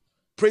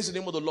 Praise the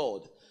name of the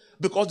Lord.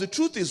 Because the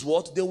truth is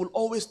what? They will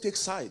always take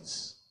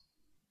sides.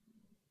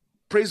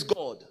 Praise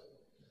God.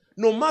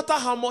 No matter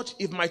how much,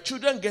 if my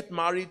children get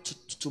married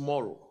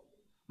tomorrow,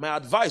 my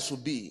advice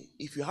would be,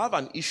 if you have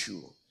an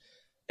issue,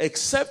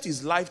 except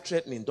it's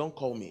life-threatening, don't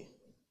call me.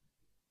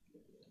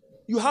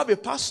 You have a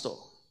pastor.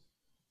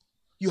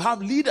 You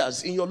have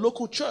leaders in your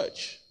local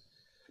church.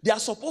 They are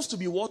supposed to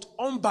be what?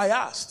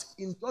 Unbiased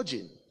in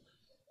judging.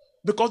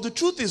 Because the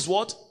truth is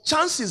what?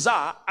 Chances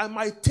are I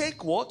might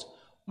take what?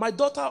 My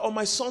daughter or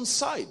my son's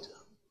side.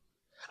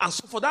 And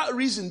so for that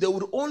reason, they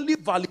would only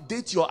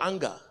validate your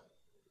anger.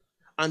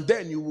 And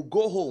then you will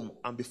go home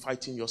and be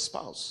fighting your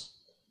spouse.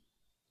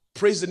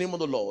 Praise the name of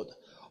the Lord.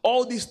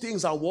 All these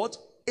things are what?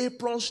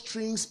 Apron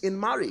strings in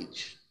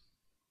marriage.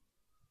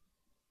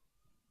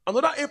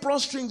 Another apron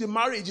string in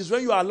marriage is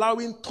when you are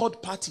allowing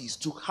third parties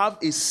to have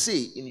a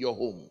say in your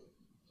home.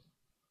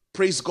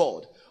 Praise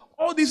God.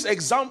 All these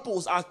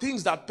examples are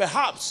things that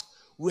perhaps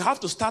we have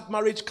to start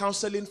marriage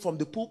counseling from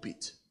the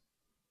pulpit.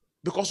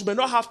 Because we may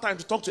not have time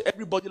to talk to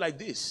everybody like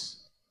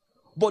this.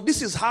 But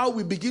this is how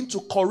we begin to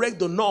correct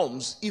the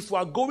norms if we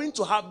are going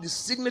to have the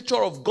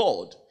signature of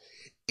God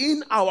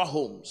in our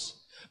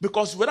homes.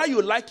 Because whether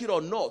you like it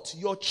or not,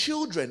 your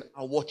children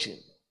are watching.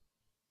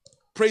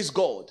 Praise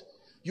God.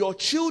 Your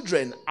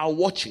children are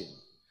watching.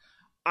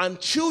 And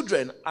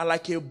children are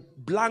like a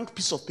blank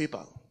piece of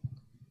paper.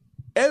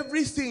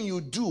 Everything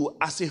you do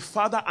as a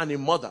father and a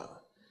mother,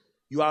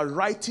 you are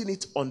writing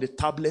it on the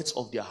tablets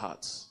of their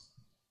hearts.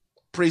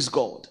 Praise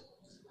God.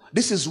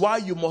 This is why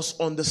you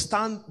must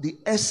understand the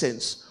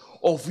essence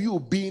of you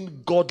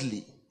being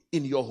godly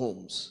in your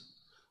homes.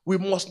 We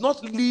must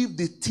not leave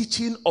the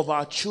teaching of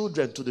our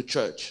children to the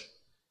church.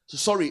 To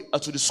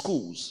the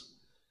schools.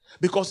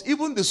 Because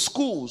even the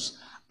schools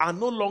are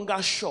no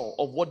longer sure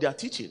of what they are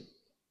teaching.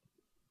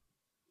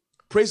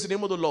 Praise the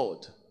name of the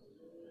Lord.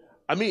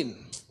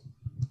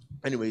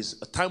 Anyways,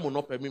 time will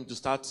not permit me to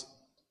start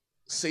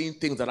saying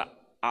things that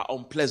are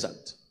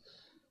unpleasant.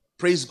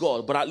 Praise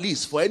God. But at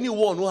least for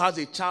anyone who has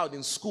a child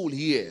in school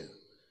here,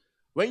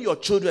 when your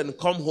children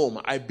come home,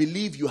 I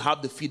believe you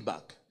have the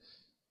feedback.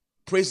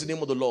 Praise the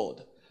name of the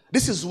Lord.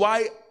 This is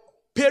why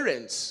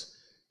parents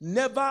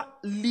never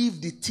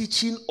leave the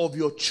teaching of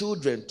your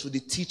children to the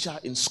teacher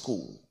in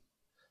school.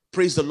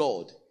 Praise the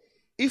Lord.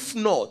 If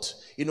not,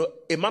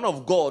 a man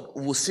of God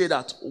will say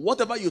that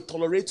whatever you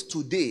tolerate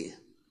today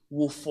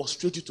will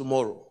frustrate you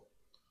tomorrow.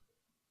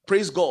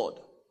 Praise God.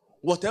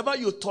 Whatever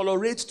you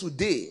tolerate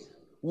today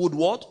would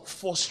what?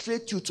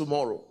 Frustrate you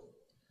tomorrow.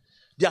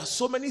 There are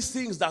so many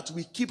things that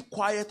we keep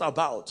quiet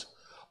about,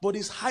 but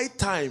it's high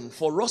time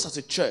for us as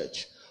a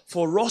church,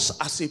 for us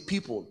as a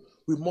people,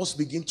 we must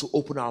begin to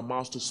open our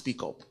mouths to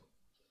speak up.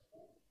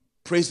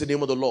 Praise the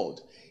name of the Lord.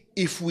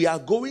 If we are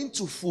going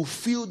to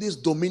fulfill this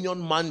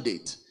dominion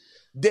mandate,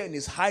 then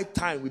it's high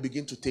time we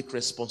begin to take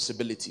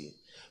responsibility.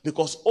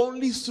 Because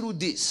only through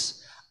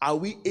this are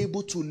we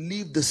able to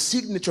leave the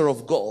signature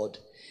of God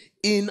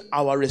in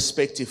our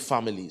respective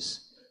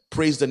families.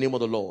 Praise the name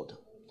of the Lord.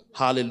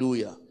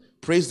 Hallelujah.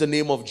 Praise the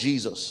name of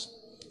Jesus.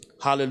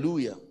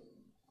 Hallelujah.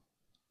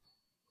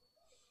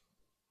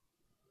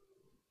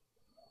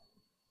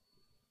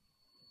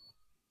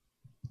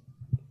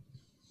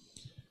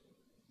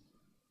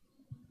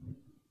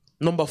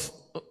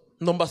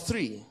 Number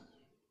 3.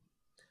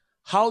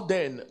 How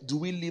then do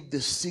we leave the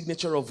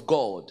signature of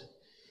God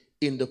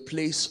in the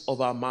place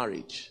of our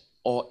marriage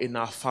or in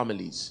our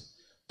families?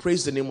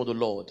 Praise the name of the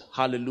Lord.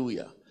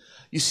 Hallelujah.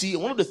 You see,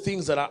 one of the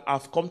things that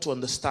I've come to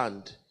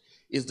understand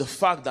is the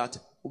fact that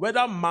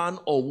whether man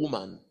or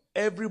woman,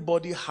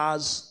 everybody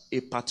has a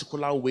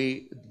particular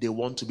way they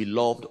want to be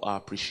loved or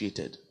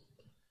appreciated.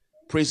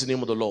 Praise the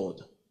name of the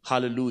Lord.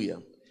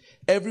 Hallelujah.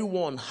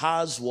 Everyone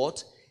has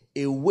what?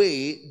 A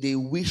way they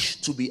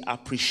wish to be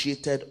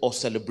appreciated or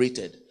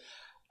celebrated.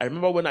 I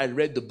remember when I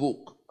read the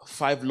book,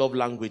 5 Love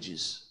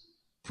Languages.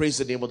 Praise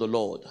the name of the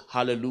Lord.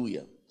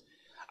 Hallelujah.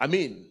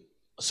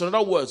 So in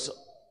other words,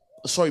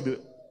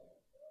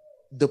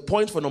 the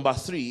point for number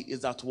 3 is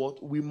that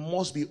what? We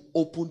must be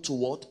open to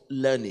what?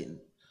 Learning.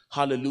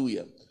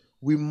 Hallelujah.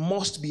 We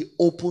must be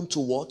open to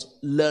what?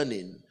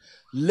 Learning.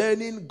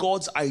 Learning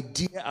God's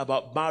idea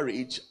about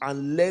marriage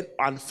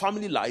and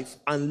family life,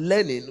 and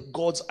learning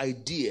God's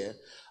idea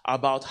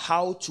about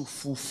how to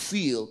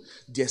fulfill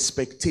the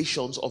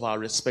expectations of our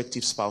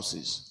respective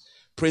spouses.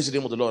 Praise the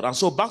name of the Lord. And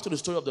so back to the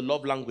story of the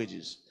love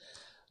languages.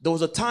 There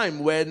was a time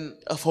when,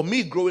 for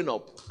me growing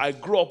up, I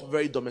grew up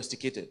very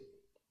domesticated.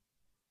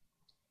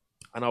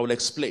 And I will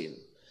explain.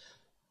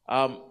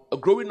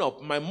 Growing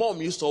up, my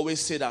mom used to always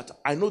say that,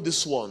 I know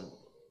this one,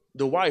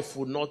 the wife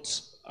would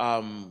not,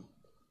 I'm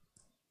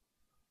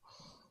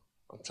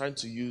trying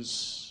to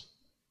use,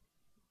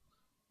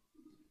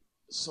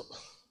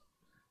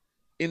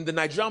 in the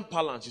Nigerian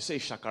parlance, you say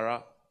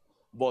shakara,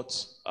 but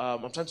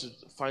I'm trying to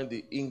find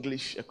the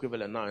English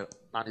equivalent now,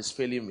 and it's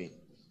failing me.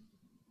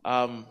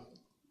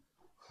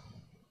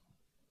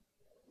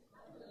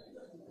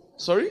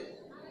 Sorry?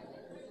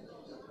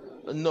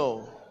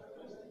 No.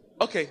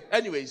 Okay,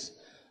 anyways,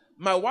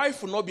 my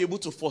wife will not be able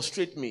to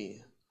frustrate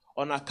me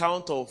on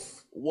account of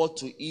what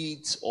to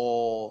eat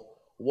or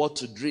what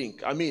to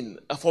drink.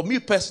 For me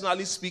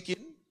personally speaking,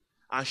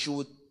 and she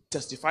would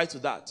testify to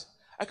that,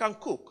 I can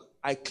cook,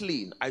 I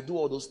clean, I do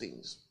all those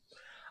things.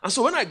 And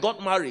so when I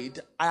got married,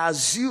 I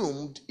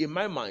assumed in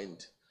my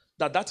mind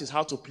that that is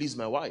how to please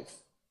my wife.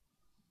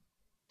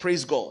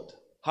 Praise God.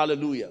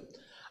 Hallelujah.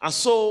 And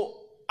so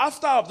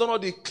after I've done all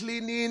the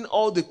cleaning,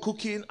 all the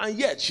cooking, and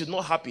yet she's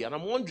not happy. And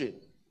I'm wondering,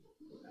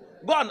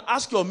 Go and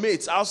ask your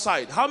mates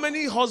outside. How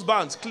many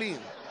husbands clean?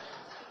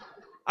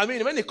 I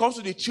mean, when it comes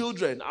to the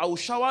children, I will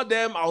shower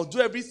them, I'll do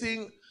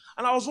everything.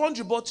 And I was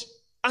wondering,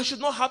 and she's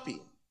not happy.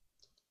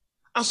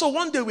 And so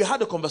one day we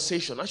had a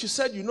conversation, and she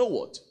said, you know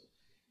what?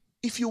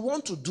 If you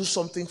want to do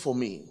something for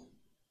me,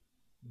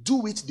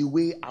 do it the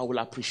way I will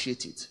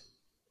appreciate it.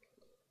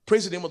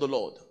 Praise the name of the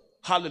Lord.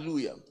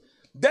 Hallelujah.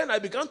 Then I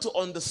began to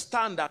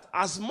understand that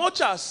as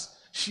much as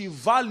she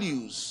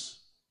values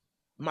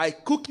my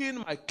cooking,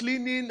 my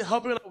cleaning,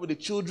 helping her with the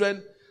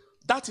children,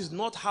 that is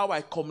not how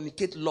I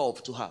communicate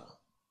love to her.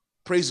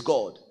 Praise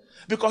God.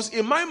 Because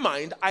in my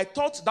mind, I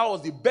thought that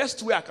was the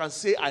best way I can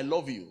say I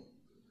love you.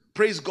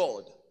 Praise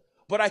God.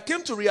 But I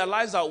came to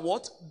realize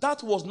that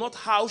that was not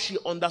how she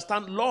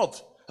understands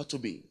love to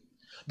be.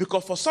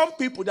 Because for some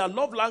people, their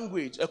love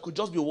language could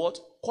just be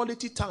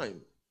quality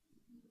time.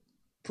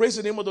 Praise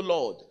the name of the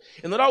Lord.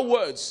 In other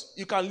words,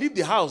 you can leave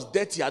the house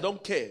dirty, I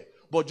don't care.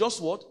 But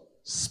just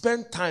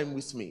spend time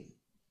with me.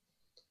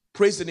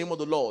 Praise the name of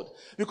the Lord.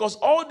 Because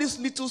all these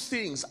little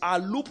things are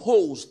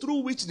loopholes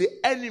through which the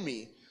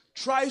enemy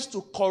tries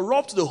to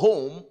corrupt the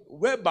home,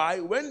 whereby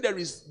when there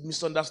is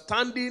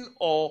misunderstanding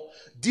or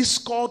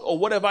discord or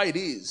whatever it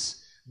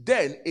is,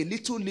 then a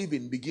little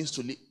leaven begins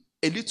to live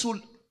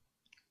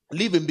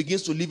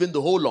in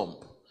the whole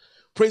lump.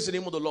 Praise the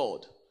name of the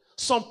Lord.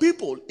 Some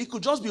people, it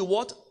could just be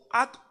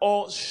act,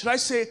 or should I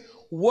say,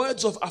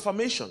 words of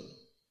affirmation.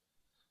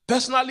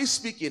 Personally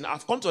speaking,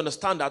 I've come to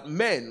understand that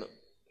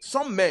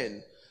some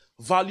men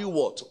value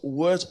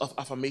words of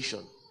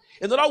affirmation.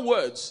 In other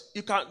words,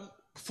 you can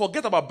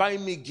forget about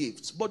buying me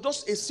gifts, but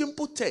just a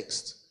simple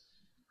text.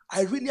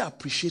 I really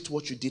appreciate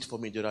what you did for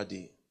me the other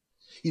day.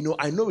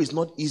 I know it's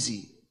not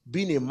easy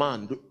being a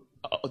man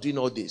doing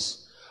all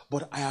this,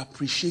 but I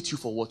appreciate you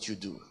for what you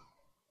do.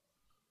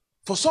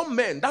 For some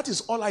men, that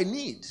is all I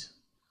need.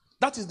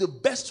 That is the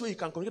best way you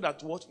can communicate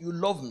that you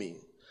love me.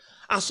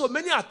 And so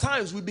many a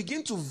times we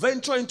begin to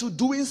venture into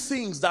doing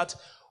things that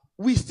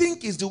we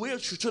think is the way to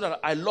show that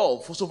I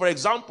love. So for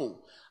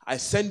example, I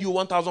send you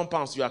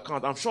 £1,000 to your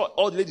account. I'm sure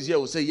all the ladies here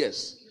will say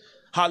yes.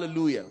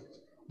 Hallelujah.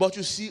 But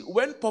you see,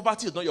 when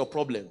poverty is not your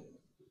problem,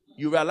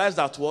 you realize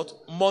that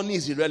money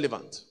is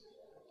irrelevant.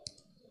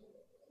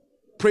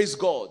 Praise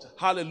God.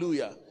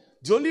 Hallelujah.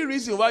 The only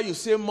reason why you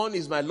say money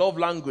is my love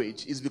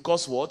language is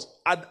because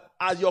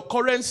at your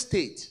current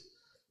state,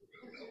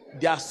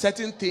 there are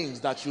certain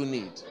things that you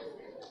need.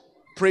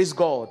 Praise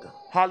God.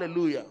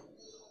 Hallelujah.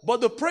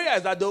 But the prayer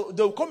is that there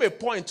will come a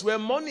point where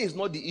money is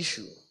not the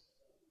issue.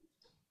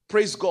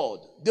 Praise God.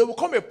 There will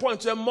come a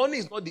point where money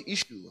is not the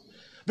issue.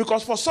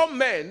 Because for some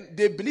men,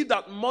 they believe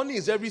that money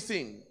is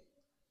everything.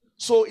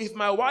 So if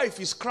my wife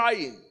is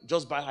crying,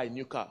 just buy her a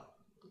new car.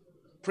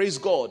 Praise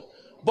God.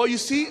 But you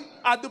see,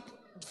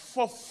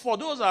 for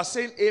those that are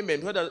saying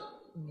amen,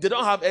 they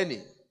don't have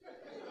any.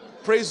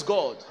 Praise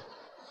God.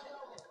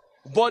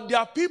 But there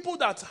are people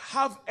that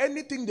have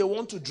anything they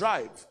want to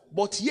drive,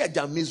 but yet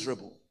they are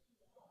miserable.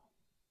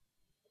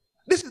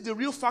 This is the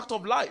real fact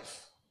of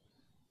life.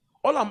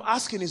 All I'm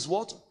asking is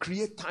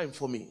create time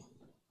for me.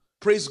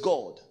 Praise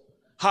God.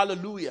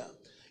 Hallelujah.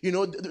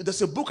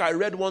 There's a book I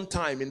read one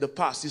time in the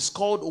past. It's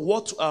called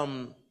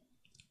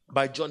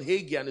by John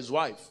Hagee and his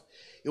wife.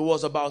 It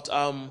was about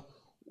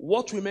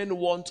what women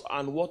want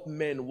and what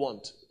men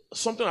want.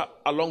 Something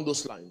along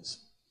those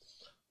lines.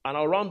 And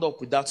I'll round up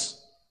with that.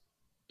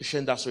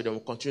 Share that story, then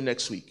we'll continue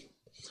next week.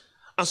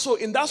 And so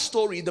in that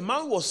story, the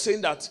man was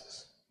saying that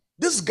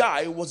this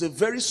guy was a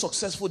very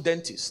successful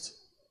dentist.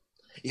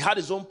 He had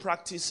his own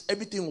practice.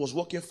 Everything was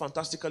working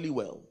fantastically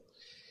well.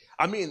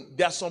 I mean,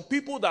 there are some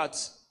people that,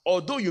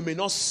 although you may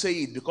not say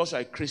it because you're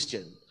a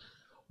Christian,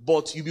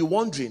 but you'll be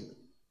wondering,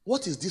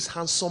 what is this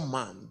handsome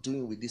man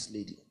doing with this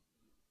lady?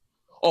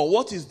 Or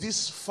what is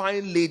this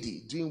fine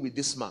lady doing with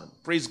this man?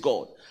 Praise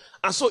God.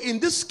 And so in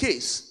this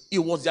case, it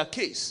was their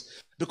case.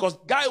 Because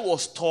the guy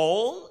was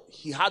tall,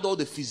 he had all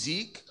the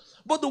physique,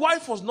 but the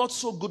wife was not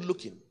so good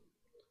looking.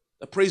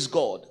 Praise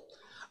God.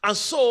 And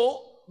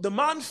so the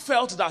man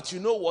felt that,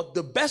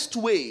 the best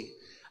way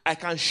I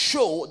can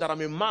show that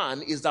I'm a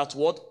man is that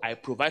I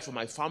provide for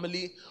my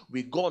family,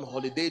 we go on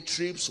holiday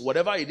trips,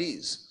 whatever it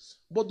is.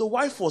 But the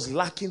wife was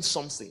lacking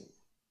something.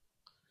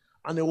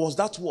 And it was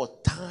that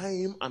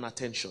time and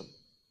attention.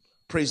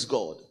 Praise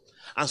God.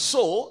 And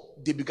so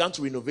they began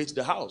to renovate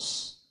the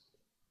house.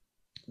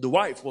 The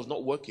wife was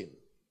not working.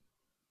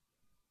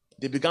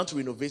 They began to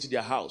renovate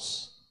their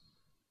house.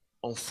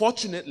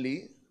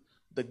 Unfortunately,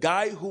 the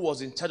guy who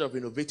was in charge of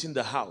renovating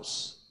the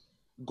house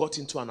got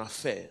into an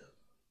affair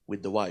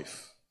with the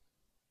wife.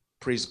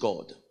 Praise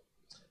God.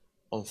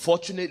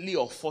 Unfortunately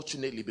or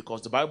fortunately,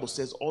 because the Bible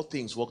says all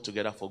things work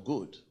together for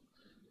good.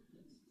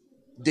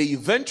 They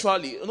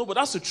eventually, but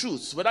that's the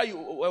truth. Whether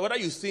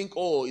you think,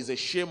 it's a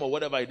shame or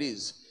whatever it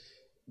is,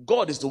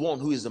 God is the one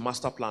who is the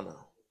master planner.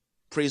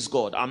 Praise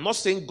God. I'm not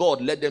saying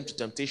God led them to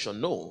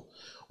temptation, no.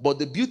 But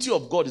the beauty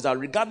of God is that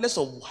regardless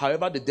of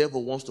however the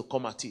devil wants to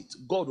come at it,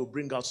 God will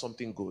bring out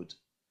something good.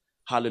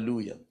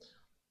 Hallelujah.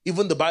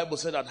 Even the Bible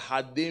said that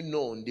had they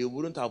known, they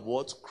wouldn't have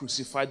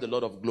crucified the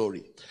Lord of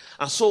glory.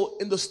 And so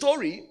in the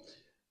story,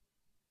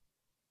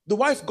 The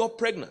wife got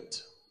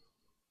pregnant.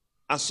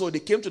 And so they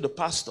came to the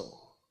pastor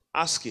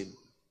asking,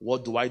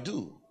 what do I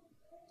do?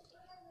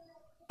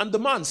 And the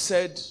man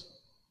said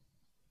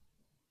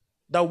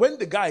that when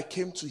the guy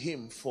came to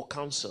him for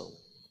counsel,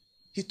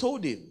 he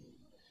told him,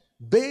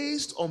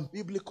 based on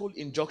biblical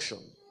injunction,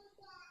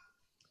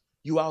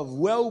 you are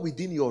well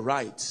within your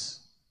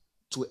rights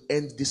to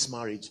end this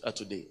marriage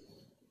today.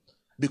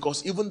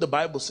 Because even the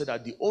Bible said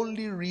that the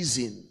only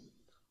reason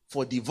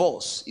for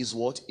divorce is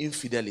what?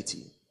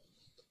 Infidelity.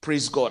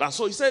 Praise God. And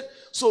so he said,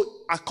 so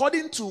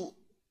according to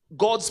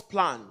God's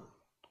plan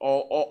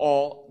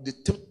or the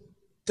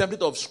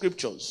template of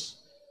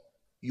scriptures,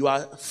 you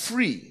are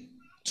free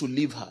to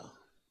leave her.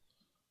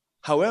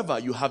 However,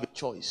 you have a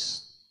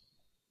choice.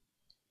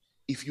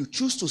 If you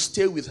choose to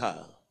stay with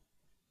her,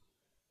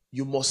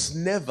 you must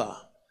never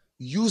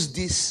use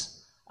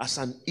this as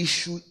an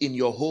issue in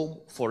your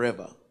home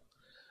forever.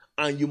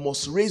 And you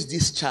must raise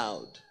this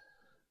child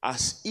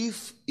as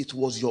if it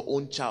was your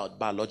own child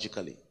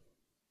biologically.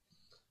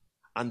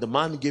 And the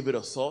man gave it a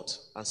thought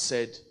and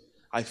said,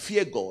 I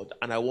fear God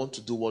and I want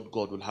to do what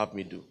God will have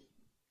me do.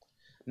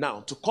 Now,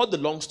 to cut the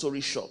long story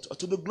short,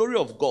 to the glory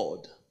of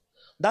God,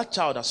 that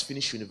child has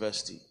finished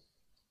university.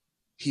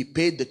 He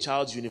paid the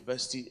child's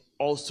university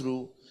all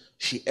through.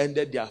 She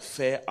ended the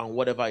affair and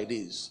whatever it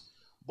is.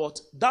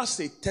 But that's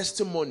a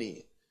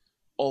testimony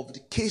of the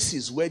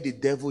cases where the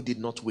devil did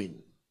not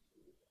win.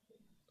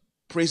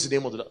 Praise the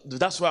name of the Lord.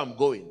 That's where I'm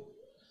going.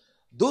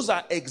 Those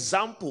are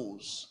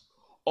examples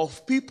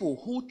of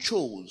people who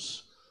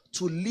chose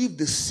to leave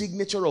the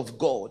signature of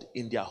God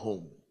in their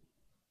home.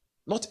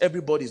 Not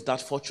everybody is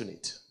that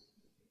fortunate.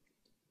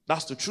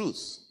 That's the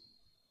truth.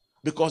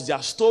 Because there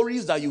are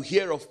stories that you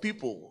hear of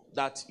people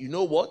that, you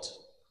know what?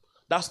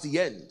 That's the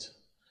end.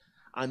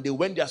 And they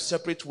went their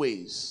separate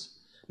ways.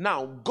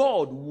 Now,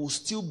 God will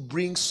still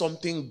bring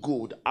something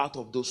good out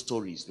of those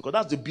stories. Because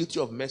that's the beauty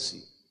of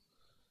mercy.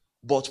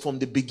 But from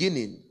the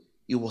beginning,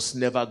 it was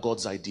never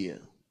God's idea.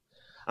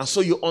 And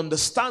so you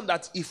understand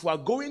that if we are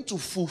going to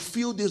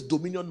fulfill this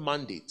dominion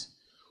mandate,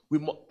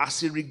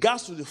 as it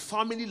regards to the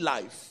family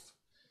life,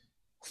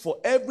 for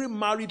every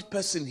married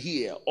person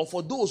here, or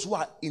for those who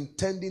are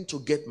intending to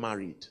get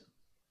married,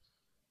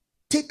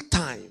 take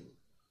time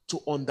to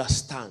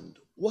understand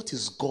what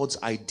is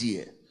God's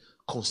idea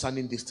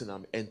concerning this thing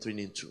I'm entering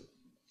into.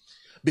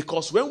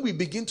 Because when we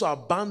begin to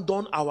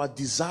abandon our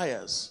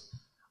desires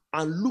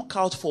and look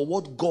out for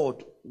what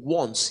God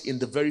wants in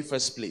the very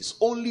first place,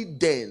 only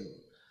then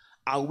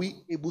are we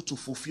able to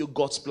fulfill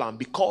God's plan.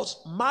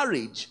 Because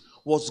marriage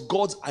was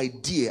God's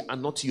idea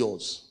and not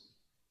yours.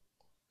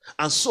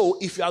 And so,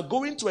 if you are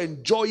going to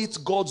enjoy it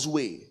God's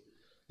way,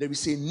 there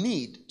is a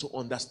need to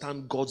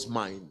understand God's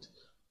mind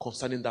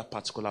concerning that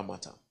particular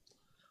matter.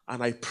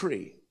 And I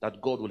pray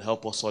that God will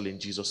help us all in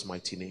Jesus'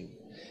 mighty name.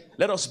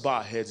 Let us bow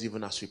our heads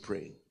even as we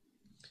pray.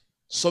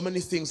 So many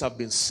things have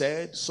been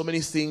said. So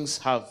many things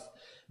have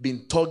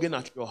been tugging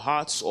at your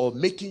hearts or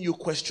making you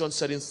question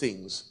certain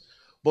things.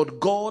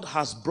 But God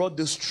has brought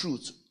this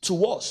truth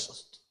to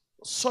us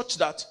such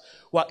that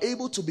we are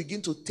able to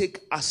begin to take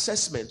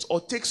assessments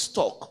or take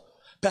stock.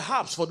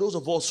 Perhaps for those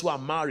of us who are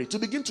married, to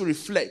begin to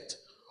reflect,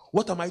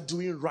 what am I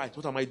doing right?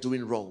 What am I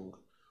doing wrong?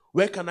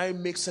 Where can I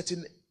make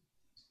certain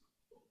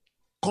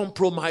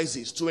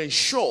compromises to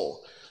ensure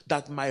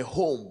that my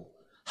home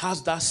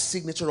has that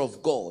signature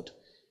of God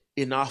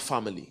in our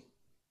family?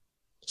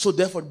 So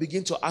therefore,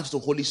 begin to ask the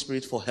Holy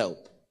Spirit for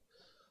help.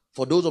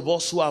 For those of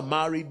us who are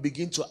married,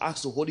 begin to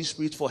ask the Holy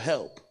Spirit for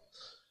help.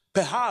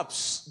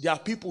 Perhaps there are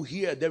people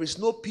here, there is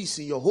no peace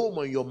in your home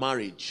or in your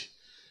marriage.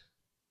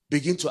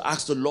 Begin to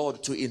ask the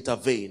Lord to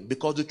intervene.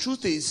 Because the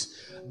truth is,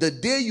 the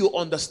day you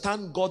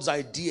understand God's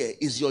idea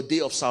is your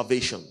day of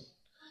salvation.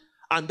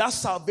 And that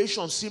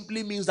salvation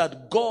simply means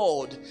that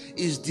God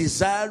is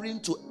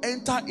desiring to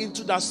enter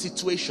into that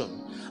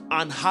situation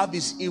and have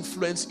his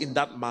influence in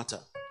that matter.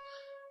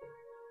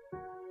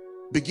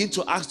 Begin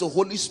to ask the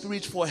Holy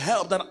Spirit for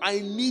help, that I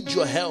need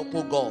your help,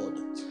 oh God.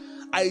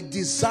 I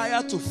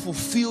desire to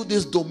fulfill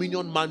this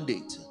dominion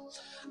mandate.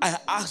 I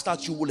ask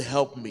that you will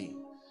help me.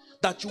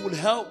 That you will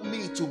help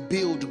me to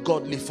build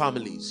godly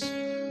families.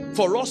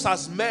 For us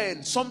as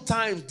men,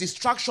 sometimes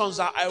distractions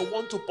are, I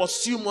want to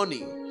pursue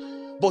money.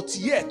 But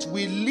yet,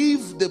 we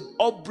leave the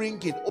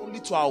upbringing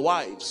only to our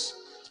wives.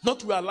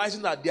 Not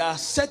realizing that there are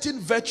certain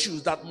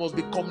virtues that must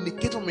be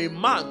communicated from a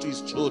man to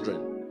his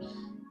children.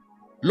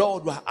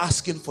 Lord, we are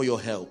asking for your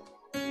help.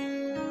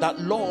 That,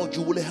 Lord,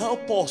 you will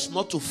help us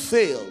not to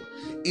fail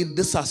in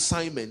this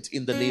assignment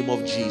in the name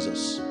of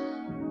Jesus.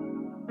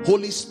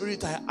 Holy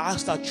Spirit, I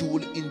ask that you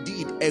will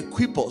indeed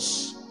equip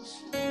us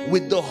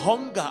with the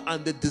hunger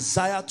and the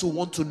desire to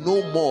want to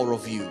know more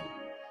of you.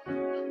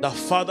 That,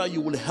 Father,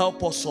 you will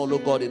help us all, O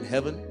God, in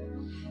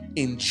heaven,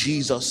 in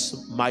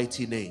Jesus'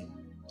 mighty name.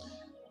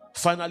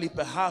 Finally,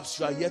 perhaps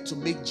you are yet to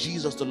make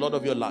Jesus the Lord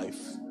of your life.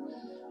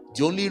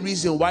 The only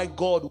reason why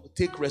God will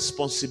take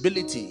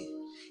responsibility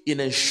in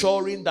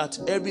ensuring that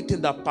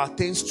everything that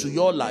pertains to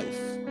your life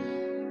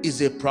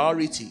is a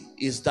priority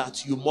is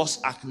that you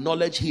must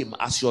acknowledge him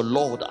as your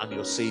Lord and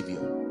your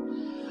Savior.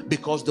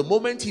 Because the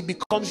moment he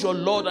becomes your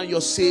Lord and your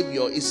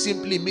Savior, is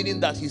simply meaning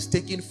that he's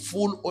taking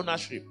full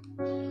ownership,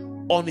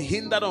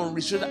 unhindered,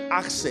 unrestricted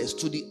access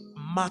to the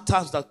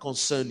matters that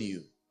concern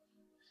you.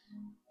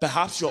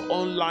 Perhaps you're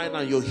online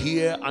and you're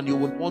here and you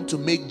would want to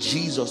make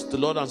Jesus the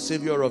Lord and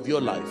Savior of your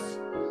life.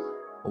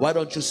 Why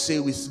don't you say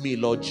with me,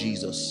 Lord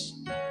Jesus,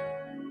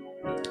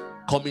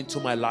 come into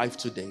my life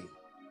today.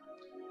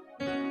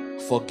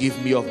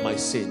 Forgive me of my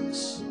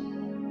sins.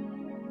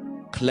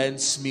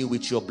 Cleanse me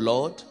with your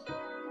blood.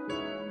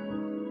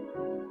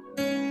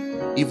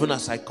 Even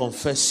as I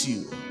confess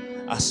you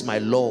as my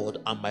Lord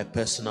and my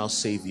personal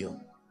Savior.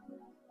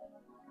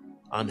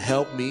 And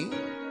help me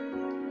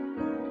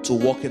to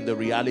walk in the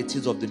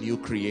realities of the new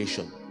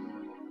creation.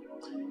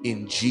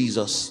 In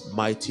Jesus'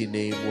 mighty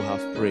name we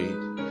have prayed.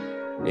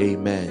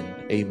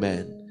 Amen.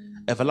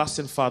 Amen.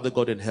 Everlasting Father,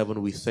 God in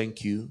heaven, we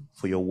thank you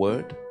for your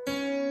word.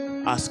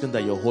 Asking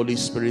that your Holy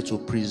Spirit will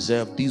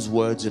preserve these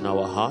words in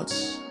our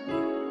hearts,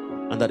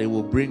 and that it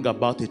will bring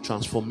about a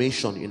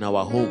transformation in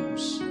our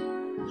homes.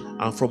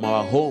 And from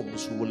our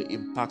homes, we will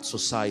impact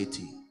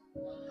society.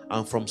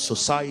 And from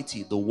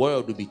society, the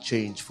world will be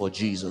changed for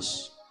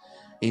Jesus.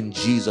 In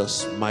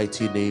Jesus'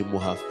 mighty name we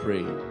have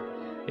prayed.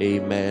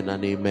 Amen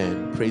and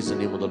amen. Praise the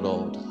name of the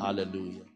Lord. Hallelujah.